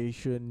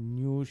transportation,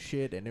 new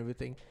shit and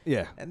everything.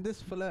 Yeah. And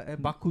this fella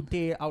bak kut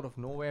teh out of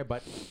nowhere,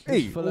 but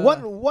Hey, this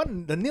fella,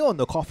 one the nail on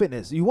the coffin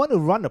is you want to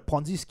run a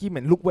Ponzi scheme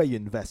and look where you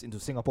invest into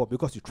Singapore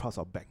because you trust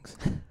our banks.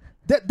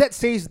 that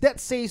says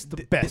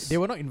the best. They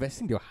were not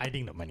investing; they were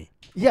hiding the money.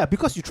 Yeah,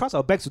 because you trust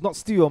our banks to not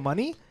steal your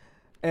money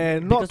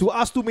and not Because- to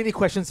ask too many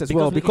questions as because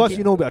well we can because keep-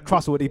 you know we are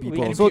trustworthy we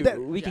people. can So keep- that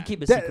we can yeah.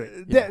 keep a that,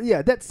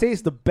 secret. that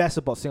says the best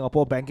about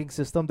Singapore banking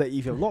system, that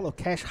if you have a lot of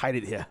cash, hide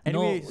it here.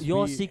 Anyways, no,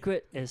 your we-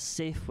 secret is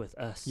safe with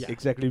us. Yeah.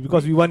 Exactly,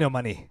 because we want your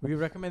money. We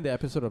recommend the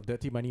episode of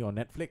Dirty Money on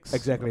Netflix.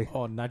 Exactly.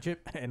 Or Najib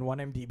and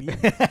 1MDB.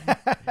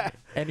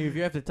 And if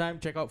you have the time,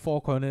 check out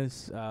Four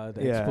Corners. The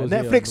Yeah, expose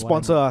Netflix on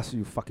sponsor us,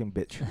 you fucking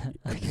bitch.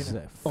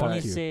 Fuck Only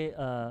you. say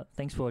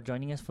thanks for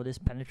joining us for this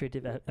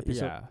penetrative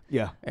episode. Yeah.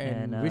 Yeah.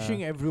 And, And,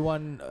 wishing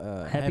everyone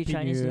Happy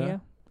Chinese New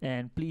Year.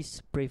 And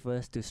please pray for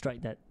us to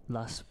strike that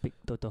last big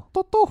toto.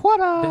 Toto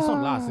Huara. There's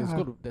not last.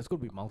 There's got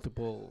to be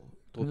multiple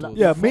Totos.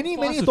 Yeah, For- many,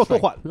 for many us to Toto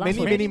strike. What? Last Many,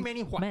 one. many,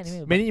 many what? many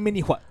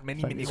what?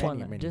 Many, But many this what?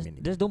 one, many, just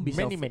many, just don't be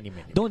many, selfish. many,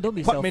 many. Don't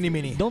be What selfish. many,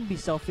 many? Don't be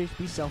selfish.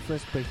 Be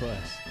selfless. Pray for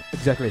us.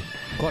 Exactly.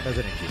 God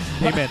doesn't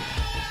exist. Amen.